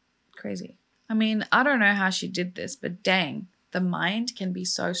crazy. I mean, I don't know how she did this, but dang, the mind can be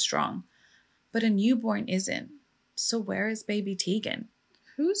so strong. But a newborn isn't. So where is baby Tegan?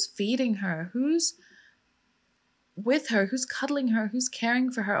 Who's feeding her? Who's with her? Who's cuddling her? Who's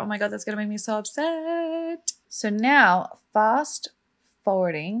caring for her? Oh my God, that's going to make me so upset. So now, fast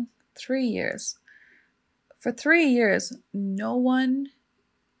forwarding 3 years. For 3 years, no one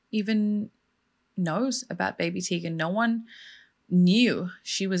even knows about baby Tegan. No one knew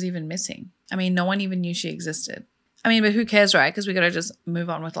she was even missing. I mean, no one even knew she existed. I mean, but who cares, right? Because we got to just move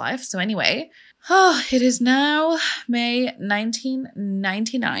on with life. So anyway, it is now May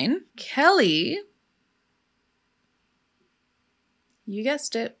 1999. Keli, you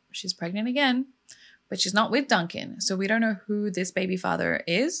guessed it, she's pregnant again, but she's not with Duncan. So we don't know who this baby father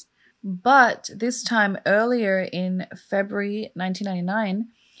is. But this time earlier in February 1999,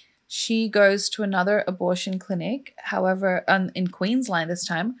 she goes to another abortion clinic, however, in Queensland this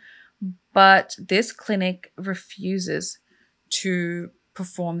time. But this clinic refuses to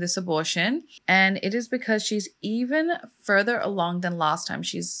perform this abortion. And it is because she's even further along than last time.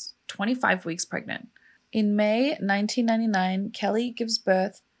 She's 25 weeks pregnant. In May 1999, Keli gives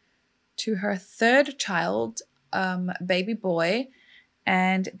birth to her 3rd child, baby boy.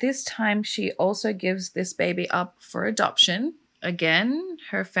 And this time she also gives this baby up for adoption. Again,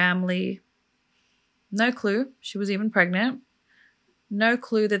 her family, no clue she was even pregnant. No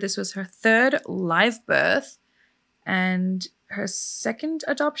clue that this was her 3rd live birth and her 2nd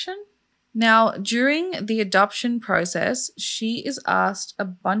adoption. Now, during the adoption process, she is asked a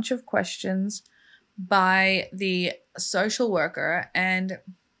bunch of questions by the social worker, and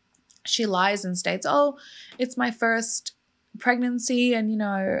she lies and states, oh, it's my 1st pregnancy, and,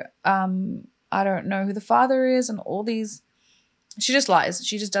 I don't know who the father is, and all these. She just lies.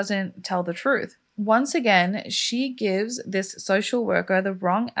 She just doesn't tell the truth. Once again, she gives this social worker the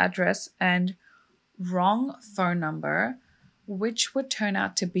wrong address and wrong phone number, which would turn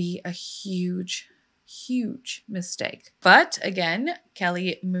out to be a huge, huge mistake. But again,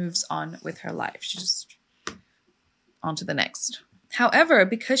 Keli moves on with her life. She's just on to the next. However,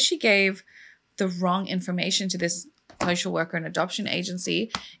 because she gave the wrong information to this social worker and adoption agency,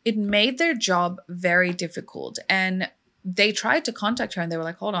 it made their job very difficult. And they tried to contact her and they were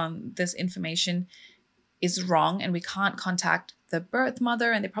like, hold on, this information is wrong and we can't contact the birth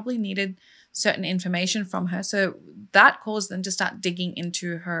mother, and they probably needed certain information from her. So that caused them to start digging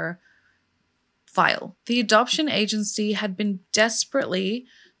into her file. The adoption agency had been desperately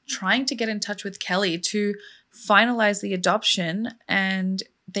trying to get in touch with Keli to finalize the adoption, and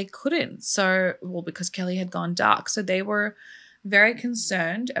they couldn't. So, because Keli had gone dark. So they were very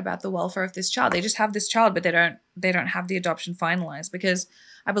concerned about the welfare of this child. They just have this child, but they don't have the adoption finalized, because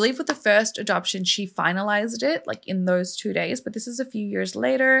I believe with the first adoption, she finalized it like in those 2 days, but this is a few years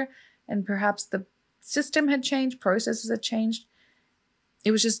later, and perhaps the system had changed, processes had changed.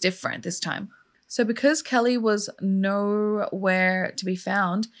 It was just different this time. So because Keli was nowhere to be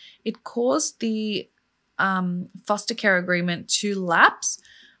found, it caused the foster care agreement to lapse,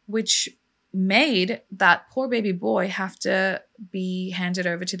 which made that poor baby boy have to be handed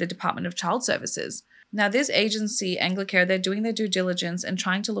over to the Department of Child Services. Now, this agency, Anglicare, they're doing their due diligence and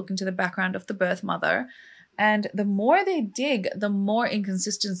trying to look into the background of the birth mother. And the more they dig, the more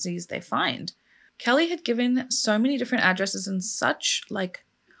inconsistencies they find. Keli had given so many different addresses and such like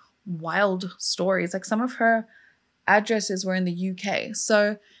wild stories. Like some of her addresses were in the UK.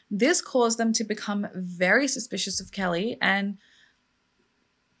 So this caused them to become very suspicious of Keli, and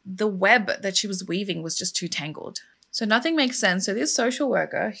the web that she was weaving was just too tangled. So nothing makes sense. So this social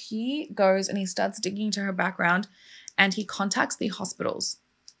worker, he goes and he starts digging into her background, and he contacts the hospitals.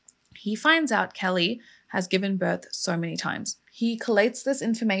 He finds out Keli has given birth so many times. He collates this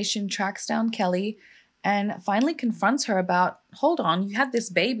information, tracks down Keli, and finally confronts her about, hold on, you had this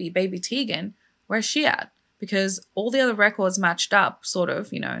baby Tegan. Where's she at? because all the other records matched up, sort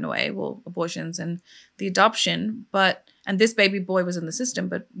of, in a way, well, abortions and the adoption, and this baby boy was in the system,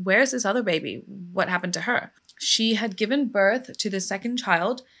 but where's this other baby? What happened to her? She had given birth to the second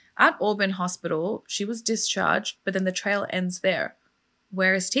child at Auburn Hospital. She was discharged, but then the trail ends there.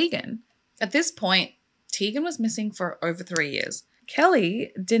 Where is Tegan? At this point, Tegan was missing for over 3 years.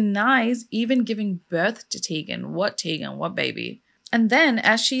 Keli denies even giving birth to Tegan. What Tegan? What baby? And then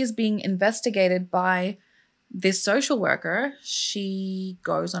as she is being investigated by this social worker, she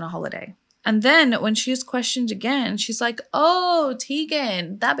goes on a holiday. And then when she is questioned again, she's like, oh,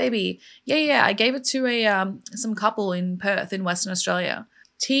 Tegan, that baby. Yeah, I gave it to some couple in Perth in Western Australia.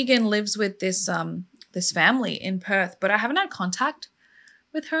 Tegan lives with this family in Perth, but I haven't had contact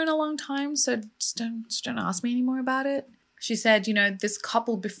with her in a long time, so just don't ask me anymore about it. She said, this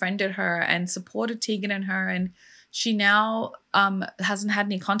couple befriended her and supported Tegan and her, and she now hasn't had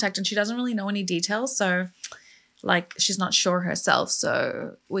any contact, and she doesn't really know any details, so she's not sure herself,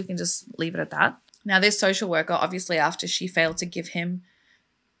 so we can just leave it at that. Now, this social worker, obviously after she failed to give him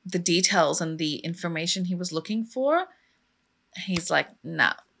the details and the information he was looking for, he's like,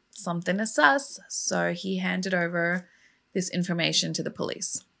 nah, something is sus. So he handed over this information to the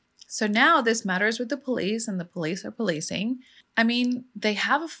police. So now this matter is with the police, and the police are policing. I mean, they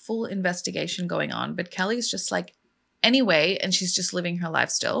have a full investigation going on, but Keli's just like, anyway, and she's just living her life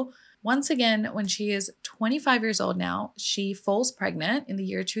still. Once again, when she is 25 years old now, she falls pregnant in the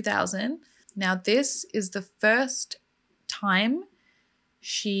year 2000. Now, this is the first time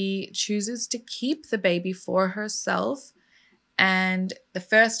she chooses to keep the baby for herself, and the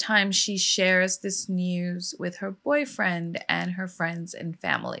first time she shares this news with her boyfriend and her friends and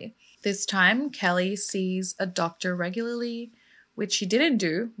family. This time, Keli sees a doctor regularly, which she didn't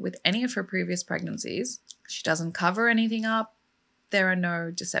do with any of her previous pregnancies. She doesn't cover anything up. There are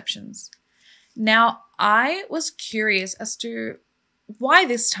no deceptions. Now, I was curious as to why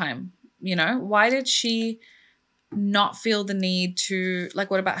this time, why did she not feel the need to,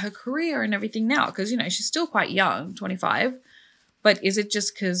 what about her career and everything now? Because, she's still quite young, 25. But is it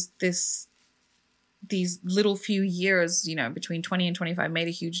just because these little few years, between 20 and 25 made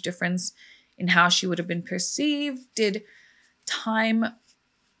a huge difference in how she would have been perceived? Did time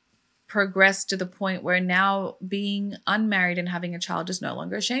progress to the point where now being unmarried and having a child is no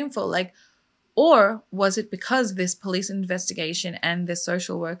longer shameful? Or was it because this police investigation and this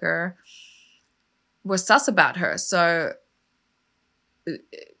social worker were sus about her? So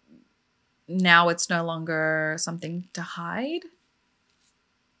now it's no longer something to hide?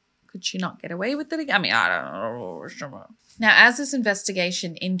 Could she not get away with it again? I mean, I don't know. Now, as this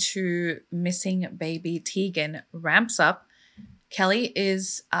investigation into missing baby Tegan ramps up, Keli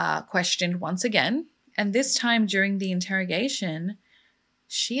is questioned once again. And this time during the interrogation,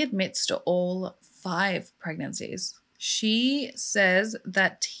 she admits to all 5 pregnancies. She says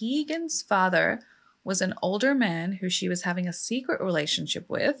that Tegan's father was an older man who she was having a secret relationship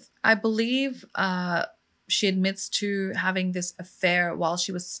with. I believe she admits to having this affair while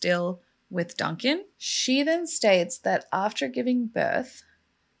she was still with Duncan. She then states that after giving birth,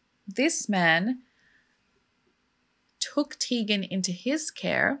 this man took Tegan into his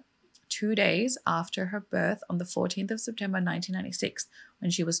care 2 days after her birth on the 14th of September 1996,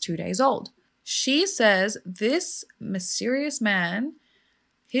 when she was 2 days old. She says this mysterious man,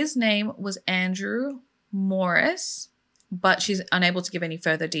 his name was Andrew Morris, but she's unable to give any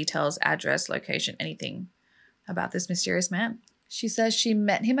further details, address, location, anything about this mysterious man. She says she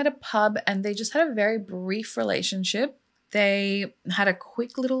met him at a pub and they just had a very brief relationship. They had a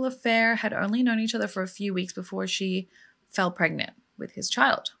quick little affair, had only known each other for a few weeks before she fell pregnant with his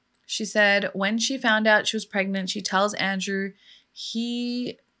child. She said when she found out she was pregnant, she tells Andrew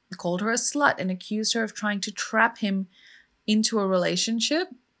he called her a slut and accused her of trying to trap him into a relationship,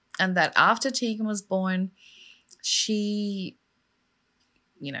 and that after Tegan was born, she,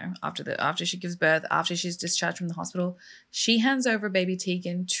 after she gives birth, after she's discharged from the hospital, she hands over baby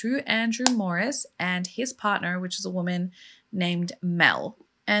Tegan to Andrew Morris and his partner, which is a woman named Mel.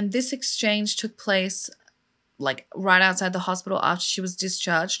 And this exchange took place right outside the hospital after she was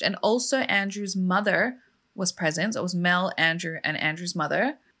discharged. And also Andrew's mother was present. So it was Mel, Andrew, and Andrew's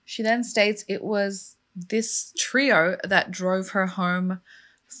mother. She then states it was this trio that drove her home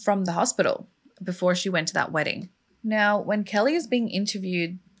from the hospital before she went to that wedding. Now, when Keli is being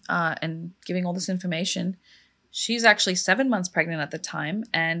interviewed and giving all this information, she's actually 7 months pregnant at the time,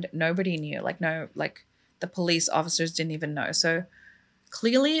 and nobody knew. The police officers didn't even know. So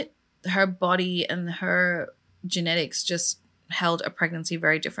clearly her body and her genetics just held a pregnancy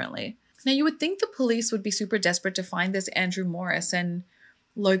very differently. Now, you would think the police would be super desperate to find this Andrew Morris and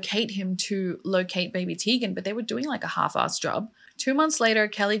locate him to locate baby Tegan, but they were doing like a half-assed job. 2 months later,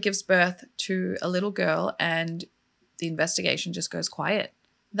 Keli gives birth to a little girl and the investigation just goes quiet.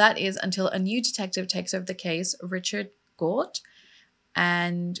 That is until a new detective takes over the case, Richard Gort,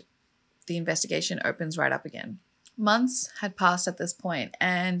 and the investigation opens right up again. Months had passed at this point,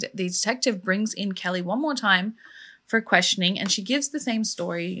 and the detective brings in Keli one more time for questioning, and she gives the same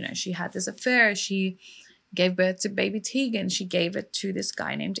story. You know, she had this affair. She gave birth to baby Tegan. She gave it to this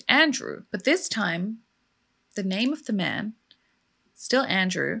guy named Andrew. But this time, the name of the man, still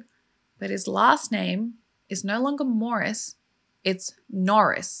Andrew, but his last name is no longer Morris. It's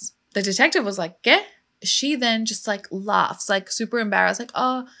Norris. The detective was like, "Get?" She then just like laughs, like super embarrassed, like,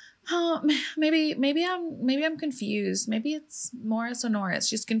 oh, maybe I'm confused. Maybe it's Morris or Norris.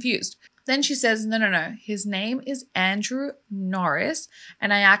 She's confused. Then she says, no. His name is Andrew Norris.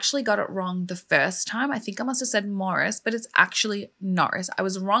 And I actually got it wrong the first time. I think I must have said Morris, but it's actually Norris. I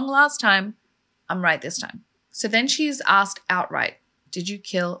was wrong last time. I'm right this time. So then she's asked outright, did you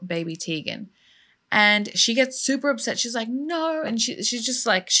kill baby Tegan? And she gets super upset. She's like, no. And she's just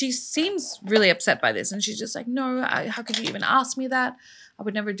like, she seems really upset by this. And she's just like, no, how could you even ask me that? I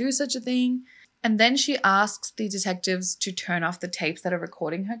would never do such a thing. And then she asks the detectives to turn off the tapes that are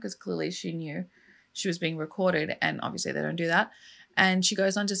recording her because clearly she knew she was being recorded. And obviously they don't do that. And she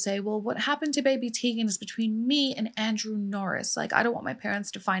goes on to say, well, what happened to baby Tegan is between me and Andrew Norris. Like, I don't want my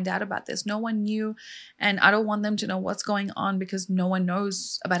parents to find out about this. No one knew. And I don't want them to know what's going on because no one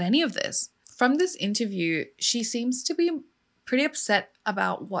knows about any of this. From this interview, she seems to be pretty upset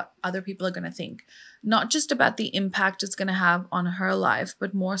about what other people are going to think. Not just about the impact it's going to have on her life,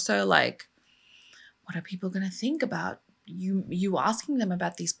 but more so like, what are people going to think about you asking them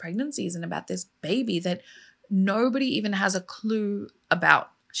about these pregnancies and about this baby that nobody even has a clue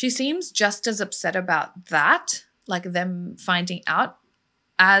about? She seems just as upset about that, like them finding out,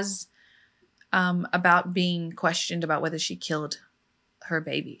 as about being questioned about whether she killed her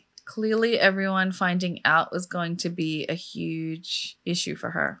baby. Clearly, everyone finding out was going to be a huge issue for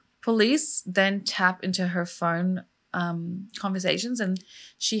her. Police then tap into her phone conversations, and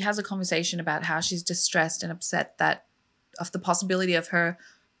she has a conversation about how she's distressed and upset that of the possibility of her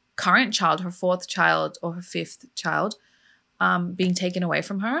current child, her fourth child or her fifth child, being taken away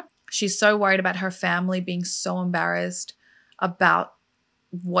from her. She's so worried about her family being so embarrassed about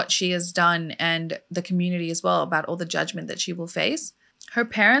what she has done and the community as well, about all the judgment that she will face. Her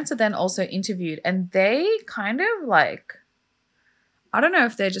parents are then also interviewed, and they kind of like, I don't know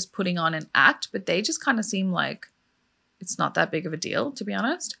if they're just putting on an act, but they just kind of seem like it's not that big of a deal, to be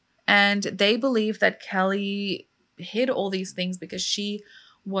honest. And they believe that Keli hid all these things because she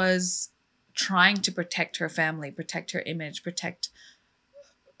was trying to protect her family, protect her image, protect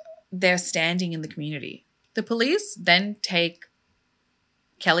their standing in the community. The police then take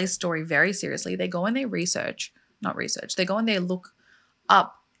Keli's story very seriously. They go and they they go and they look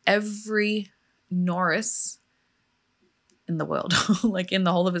up every Norris in the world, like in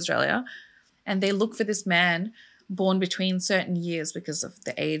the whole of Australia. And they look for this man born between certain years because of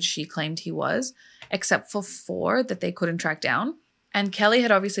the age she claimed he was, except for 4 that they couldn't track down. And Keli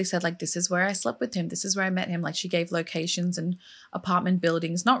had obviously said, like, this is where I slept with him. This is where I met him. Like, she gave locations and apartment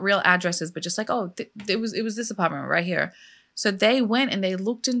buildings, not real addresses, but just like, oh, it was this apartment right here. So they went and they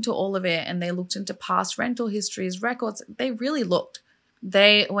looked into all of it, and they looked into past rental histories, records. They really looked.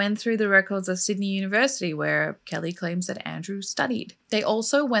 They went through the records of Sydney University, where Keli claims that Andrew studied. They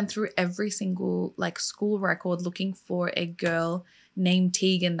also went through every single like school record looking for a girl named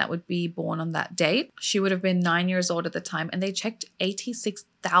Tegan that would be born on that date. She would have been 9 years old at the time, and they checked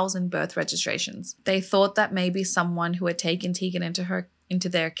 86,000 birth registrations. They thought that maybe someone who had taken Tegan into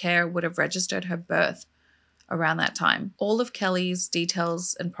their care would have registered her birth around that time. All of Keli's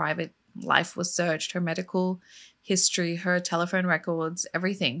details and private life was searched, her medical history, her telephone records,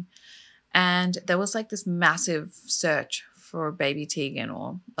 everything. And there was like this massive search for baby Tegan,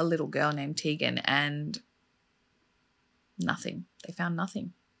 or a little girl named Tegan, and nothing. They found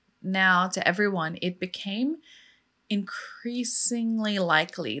nothing. Now, to everyone, it became increasingly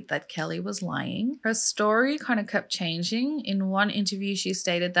likely that Keli was lying. Her story kind of kept changing. In one interview, she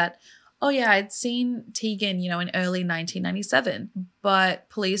stated that, oh yeah, I'd seen Tegan, in early 1997, but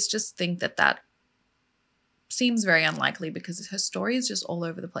police just think that seems very unlikely because her story is just all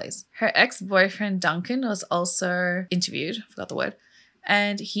over the place. Her ex-boyfriend Duncan was also interviewed, forgot the word,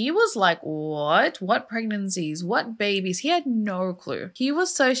 and he was like, what pregnancies, what babies? He had no clue. He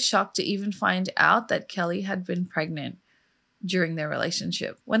was so shocked to even find out that Keli had been pregnant during their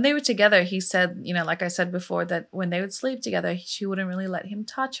relationship. When they were together, he said, like I said before, that when they would sleep together, she wouldn't really let him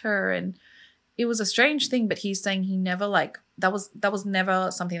touch her, and it was a strange thing, but he's saying he never that was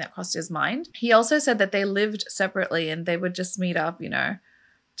never something that crossed his mind. He also said that they lived separately and they would just meet up,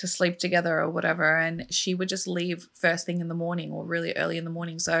 to sleep together or whatever. And she would just leave first thing in the morning or really early in the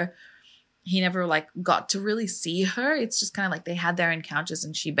morning. So he never got to really see her. It's just kind of like they had their encounters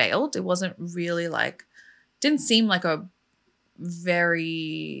and she bailed. It wasn't really didn't seem like a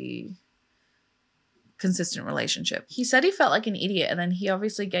very consistent relationship. He said he felt like an idiot and then he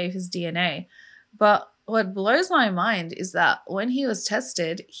obviously gave his DNA. But what blows my mind is that when he was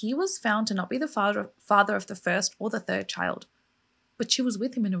tested, he was found to not be the father of the first or the third child. But she was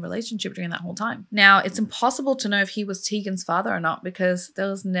with him in a relationship during that whole time. Now, it's impossible to know if he was Tegan's father or not because there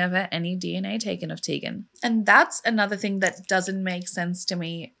was never any DNA taken of Tegan. And that's another thing that doesn't make sense to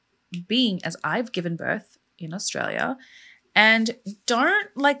me, being as I've given birth in Australia. And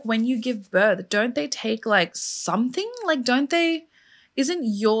when you give birth, don't they take something? Isn't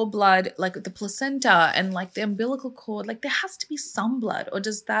your blood the placenta and the umbilical cord? There has to be some blood, or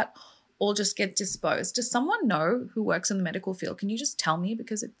does that all just get disposed? Does someone know who works in the medical field? Can you just tell me?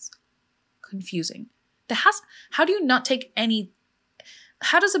 Because it's confusing. How do you not take any?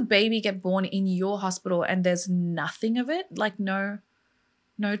 How does a baby get born in your hospital and there's nothing of it?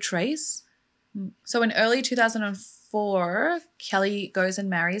 No trace? So in early 2004, Keli goes and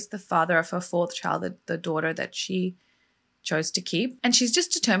marries the father of her fourth child, the daughter that she chose to keep. And she's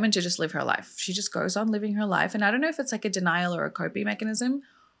just determined to just live her life. She just goes on living her life. And I don't know if it's a denial or a coping mechanism,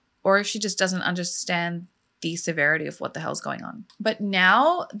 or if she just doesn't understand the severity of what the hell's going on. But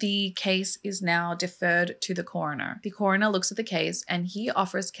now the case is now deferred to the coroner. The coroner looks at the case and he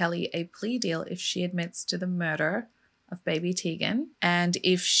offers Keli a plea deal if she admits to the murder of baby Tegan and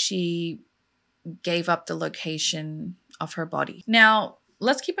if she gave up the location of her body. Now,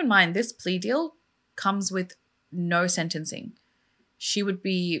 let's keep in mind this plea deal comes with no sentencing. She would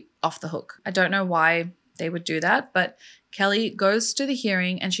be off the hook. I don't know why they would do that, but Keli goes to the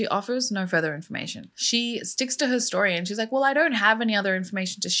hearing and she offers no further information. She sticks to her story and she's like, well, I don't have any other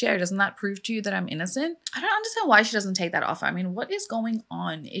information to share. Doesn't that prove to you that I'm innocent? I don't understand why she doesn't take that offer. I mean, what is going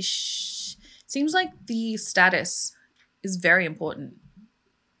on? Seems like the status is very important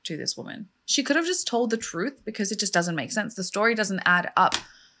to this woman. She could have just told the truth because it just doesn't make sense. The story doesn't add up.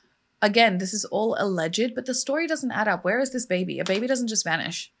 Again, this is all alleged, but the story doesn't add up. Where is this baby? A baby doesn't just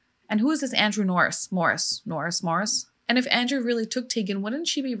vanish. And who is this Andrew Morris? And if Andrew really took Tegan, wouldn't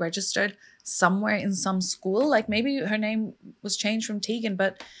she be registered somewhere in some school? Maybe her name was changed from Tegan,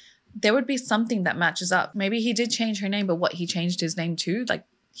 but there would be something that matches up. Maybe he did change her name, but what he changed his name to?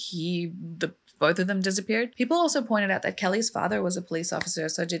 Both of them disappeared. People also pointed out that Keli's father was a police officer.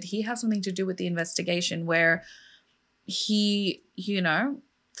 So did he have something to do with the investigation where he,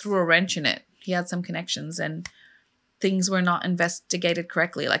 threw a wrench in it? He had some connections and things were not investigated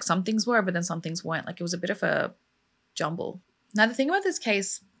correctly. Some things were, but then some things weren't. It was a bit of a jumble. Now, the thing about this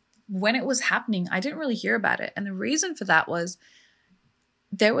case, when it was happening, I didn't really hear about it. And the reason for that was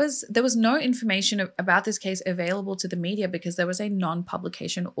there was no information about this case available to the media because there was a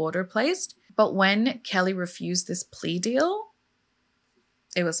non-publication order placed. But when Keli refused this plea deal,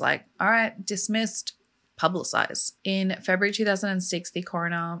 it was all right, dismissed, publicize. In February 2006, the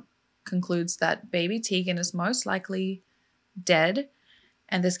coroner concludes that baby Tegan is most likely dead,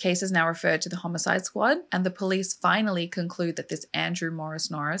 and this case is now referred to the homicide squad, and the police finally conclude that this Andrew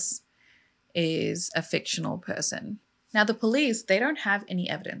Norris is a fictional person. Now, the police, they don't have any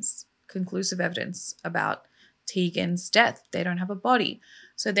evidence, conclusive evidence about Tegan's death. They don't have a body.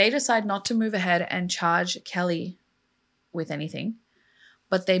 So they decide not to move ahead and charge Keli with anything,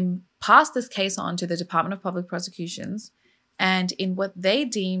 but they pass this case on to the Department of Public Prosecutions, and in what they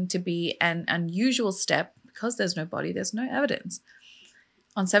deem to be an unusual step, because there's no body, there's no evidence.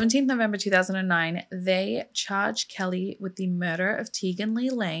 On 17th November 2009, they charge Keli with the murder of Tegan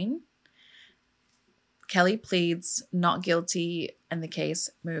Lee Lane. Keli pleads not guilty and the case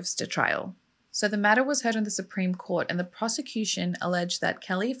moves to trial. So the matter was heard in the Supreme Court and the prosecution alleged that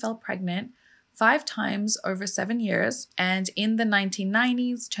Keli fell pregnant 5 times over 7 years and in the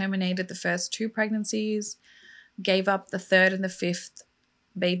 1990s terminated the first 2 pregnancies, gave up the 3rd and the 5th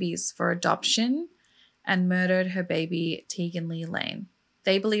babies for adoption, and murdered her baby Tegan Lee Lane.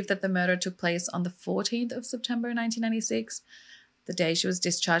 They believe that the murder took place on the 14th of September 1996, the day she was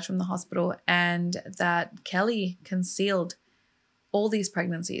discharged from the hospital, and that Keli concealed all these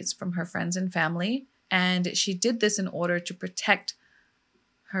pregnancies from her friends and family, and she did this in order to protect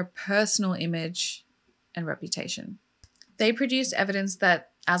her personal image and reputation. They produced evidence that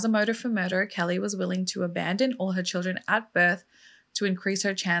as a motive for murder, Keli was willing to abandon all her children at birth to increase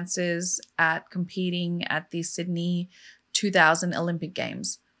her chances at competing at the Sydney 2000 Olympic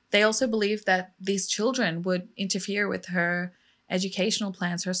Games. They also believed that these children would interfere with her educational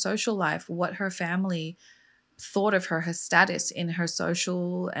plans, her social life, what her family thought of her status in her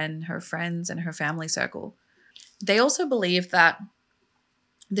social and her friends and her family circle. They also believed that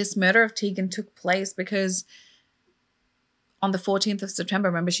this murder of Tegan took place because on the 14th of September,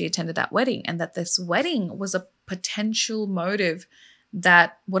 remember, she attended that wedding, and that this wedding was a potential motive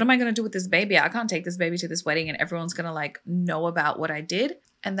that, what am I going to do with this baby? I can't take this baby to this wedding and everyone's going to like know about what I did.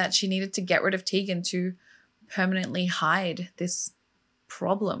 And that she needed to get rid of Tegan to permanently hide this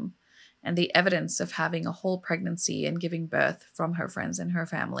problem and the evidence of having a whole pregnancy and giving birth from her friends and her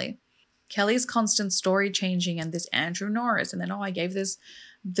family. Keli's constant story changing, and this Andrew Norris, and then, I gave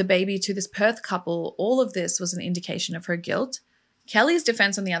the baby to this Perth couple. All of this was an indication of her guilt. Keli's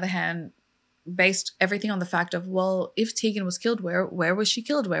defense, on the other hand, based everything on the fact of, well, if Tegan was killed, where was she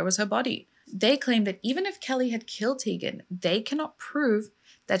killed? Where was her body? They claim that even if Keli had killed Tegan, they cannot prove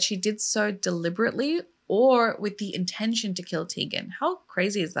that she did so deliberately or with the intention to kill Tegan. How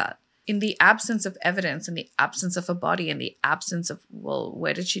crazy is that? In the absence of evidence, in the absence of a body, in the absence of, well,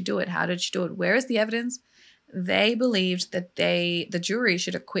 where did she do it? How did she do it? Where is the evidence? They believed that the jury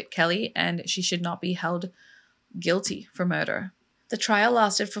should acquit Keli and she should not be held guilty for murder. The trial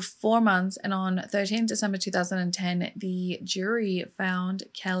lasted for 4 months, and on 13 December 2010, the jury found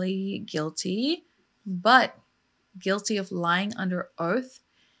Keli guilty, but guilty of lying under oath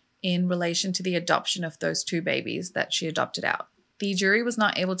in relation to the adoption of those 2 babies that she adopted out. The jury was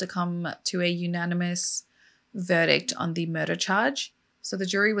not able to come to a unanimous verdict on the murder charge, so the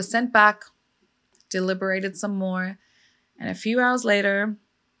jury was sent back, deliberated some more, and a few hours later,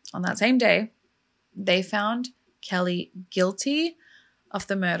 on that same day, they found Keli guilty of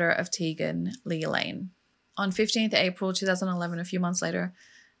the murder of Tegan Lee Lane. On 15th April 2011, a few months later,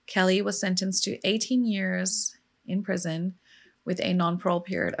 Keli was sentenced to 18 years in prison with a non-parole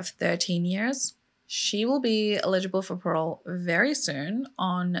period of 13 years. She will be eligible for parole very soon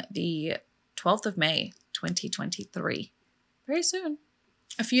on the 12th of May, 2023. Very soon.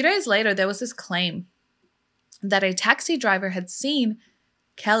 A few days later, there was this claim that a taxi driver had seen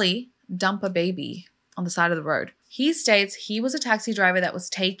Keli dump a baby on the side of the road. He states he was a taxi driver that was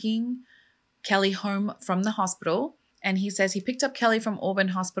taking Keli home from the hospital, and he says he picked up Keli from Auburn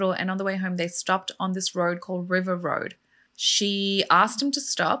Hospital, and on the way home, they stopped on this road called River Road. She asked him to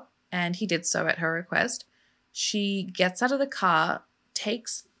stop, and he did so at her request. She gets out of the car,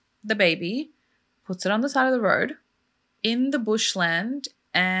 takes the baby, puts it on the side of the road in the bushland,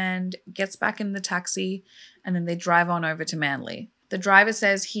 and gets back in the taxi, and then they drive on over to Manly. The driver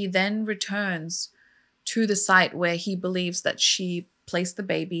says he then returns to the site where he believes that she placed the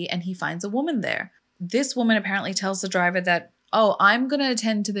baby, and he finds a woman there. This woman apparently tells the driver that, oh, I'm going to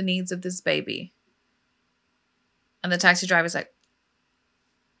attend to the needs of this baby. And the taxi driver's like,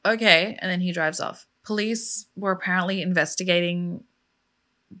 okay, and then he drives off. Police were apparently investigating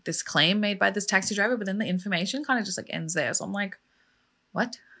this claim made by this taxi driver, but then the information kind of just like ends there. So I'm like,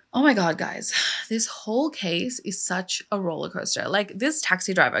 what? Oh my God, guys, this whole case is such a roller coaster. Like this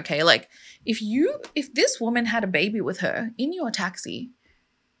taxi driver, okay, like if this woman had a baby with her in your taxi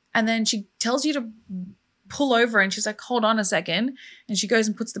and then she tells you to pull over and she's like, hold on a second. And she goes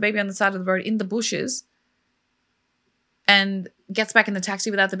and puts the baby on the side of the road in the bushes and gets back in the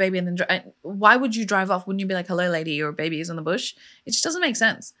taxi without the baby. And then why would you drive off? Wouldn't you be like, hello, lady, your baby is in the bush? It just doesn't make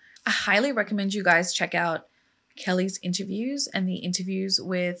sense. I highly recommend you guys check out Keli's interviews and the interviews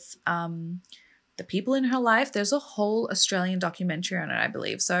with the people in her life. There's a whole Australian documentary on it, I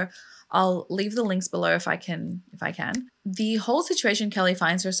believe. So I'll leave the links below if I can. The whole situation Keli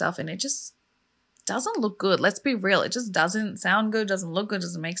finds herself in, it just doesn't look good. Let's be real. It just doesn't sound good, doesn't look good,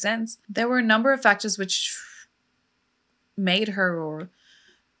 doesn't make sense. There were a number of factors which made her or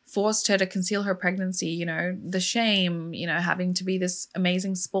forced her to conceal her pregnancy, you know, the shame, you know, having to be this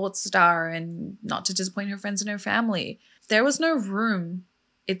amazing sports star and not to disappoint her friends and her family. There was no room,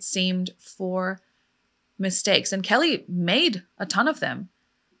 it seemed, for mistakes. And Keli made a ton of them,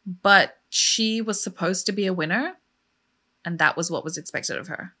 but she was supposed to be a winner, and that was what was expected of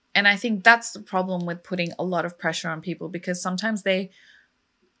her. And I think that's the problem with putting a lot of pressure on people, because sometimes they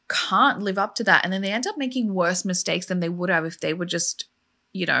can't live up to that, and then they end up making worse mistakes than they would have if they were just,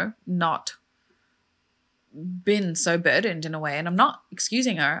 you know, not been so burdened in a way. And I'm not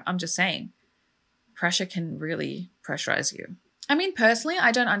excusing her. I'm just saying pressure can really pressurize you. I mean, personally,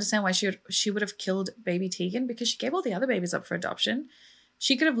 I don't understand why she would have killed baby Tegan, because she gave all the other babies up for adoption.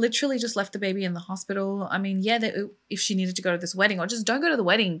 She could have literally just left the baby in the hospital. I mean, yeah, if she needed to go to this wedding, or just don't go to the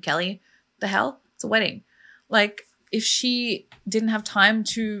wedding, Keli. The hell? It's a wedding. Like, if she didn't have time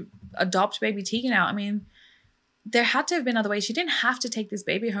to adopt baby Tegan out, I mean, there had to have been other ways. She didn't have to take this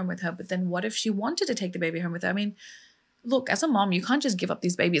baby home with her, but then what if she wanted to take the baby home with her? I mean, look, as a mom, you can't just give up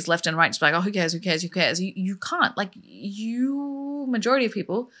these babies left and right. Just like, oh, who cares, who cares, who cares? You can't. Like, you, majority of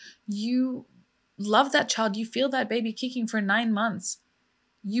people, you love that child. You feel that baby kicking for 9 months.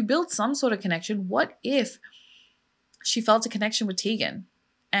 You build some sort of connection. What if she felt a connection with Tegan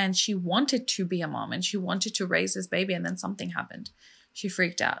and she wanted to be a mom and she wanted to raise this baby and then something happened? She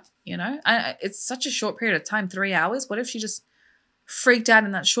freaked out, you know? It's such a short period of time, 3 hours. What if she just freaked out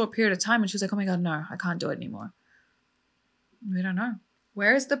in that short period of time and she was like, oh my God, no, I can't do it anymore. We don't know.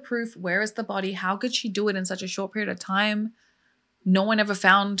 Where is the proof? Where is the body? How could she do it in such a short period of time? No one ever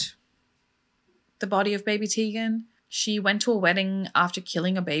found the body of baby Tegan. She went to a wedding after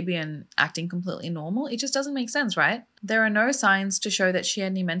killing a baby and acting completely normal. It just doesn't make sense, right? There are no signs to show that she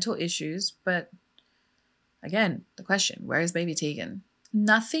had any mental issues, but again, the question, where is baby Tegan?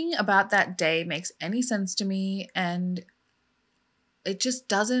 Nothing about that day makes any sense to me, and it just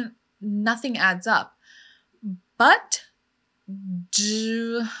doesn't, nothing adds up. But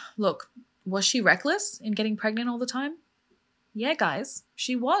look, was she reckless in getting pregnant all the time? Yeah, guys,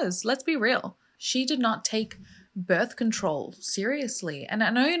 she was. Let's be real. She did not take birth control seriously. And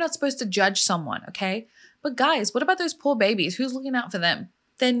I know you're not supposed to judge someone, okay? But guys, what about those poor babies? Who's looking out for them?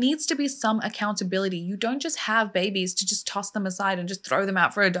 There needs to be some accountability. You don't just have babies to just toss them aside and just throw them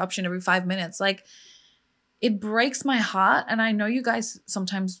out for adoption every 5 minutes. Like, it breaks my heart. And I know you guys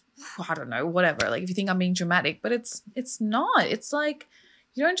sometimes, I don't know, whatever. Like, if you think I'm being dramatic, but it's not. It's like,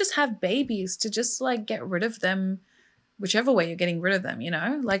 you don't just have babies to just like get rid of them whichever way you're getting rid of them, you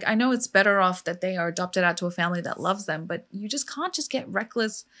know? Like, I know it's better off that they are adopted out to a family that loves them, but you just can't just get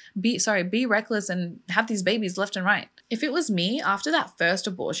reckless, be reckless and have these babies left and right. If it was me, after that first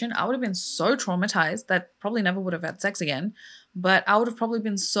abortion, I would have been so traumatized that probably never would have had sex again, but I would have probably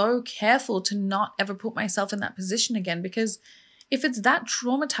been so careful to not ever put myself in that position again, because if it's that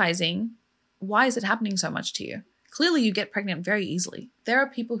traumatizing, why is it happening so much to you? Clearly you get pregnant very easily. There are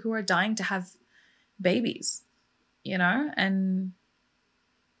people who are dying to have babies, you know, and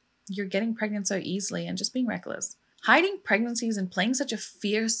you're getting pregnant so easily and just being reckless. Hiding pregnancies and playing such a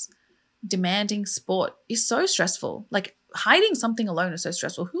fierce, demanding sport is so stressful. Like, hiding something alone is so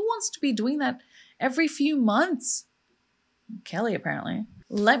stressful. Who wants to be doing that every few months? Keli, apparently.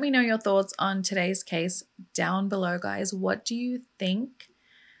 Let me know your thoughts on today's case down below, guys. What do you think?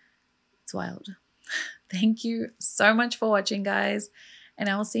 It's wild. Thank you so much for watching, guys, and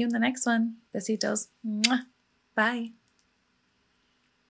I will see you in the next one. Besitos. Mwah. Bye.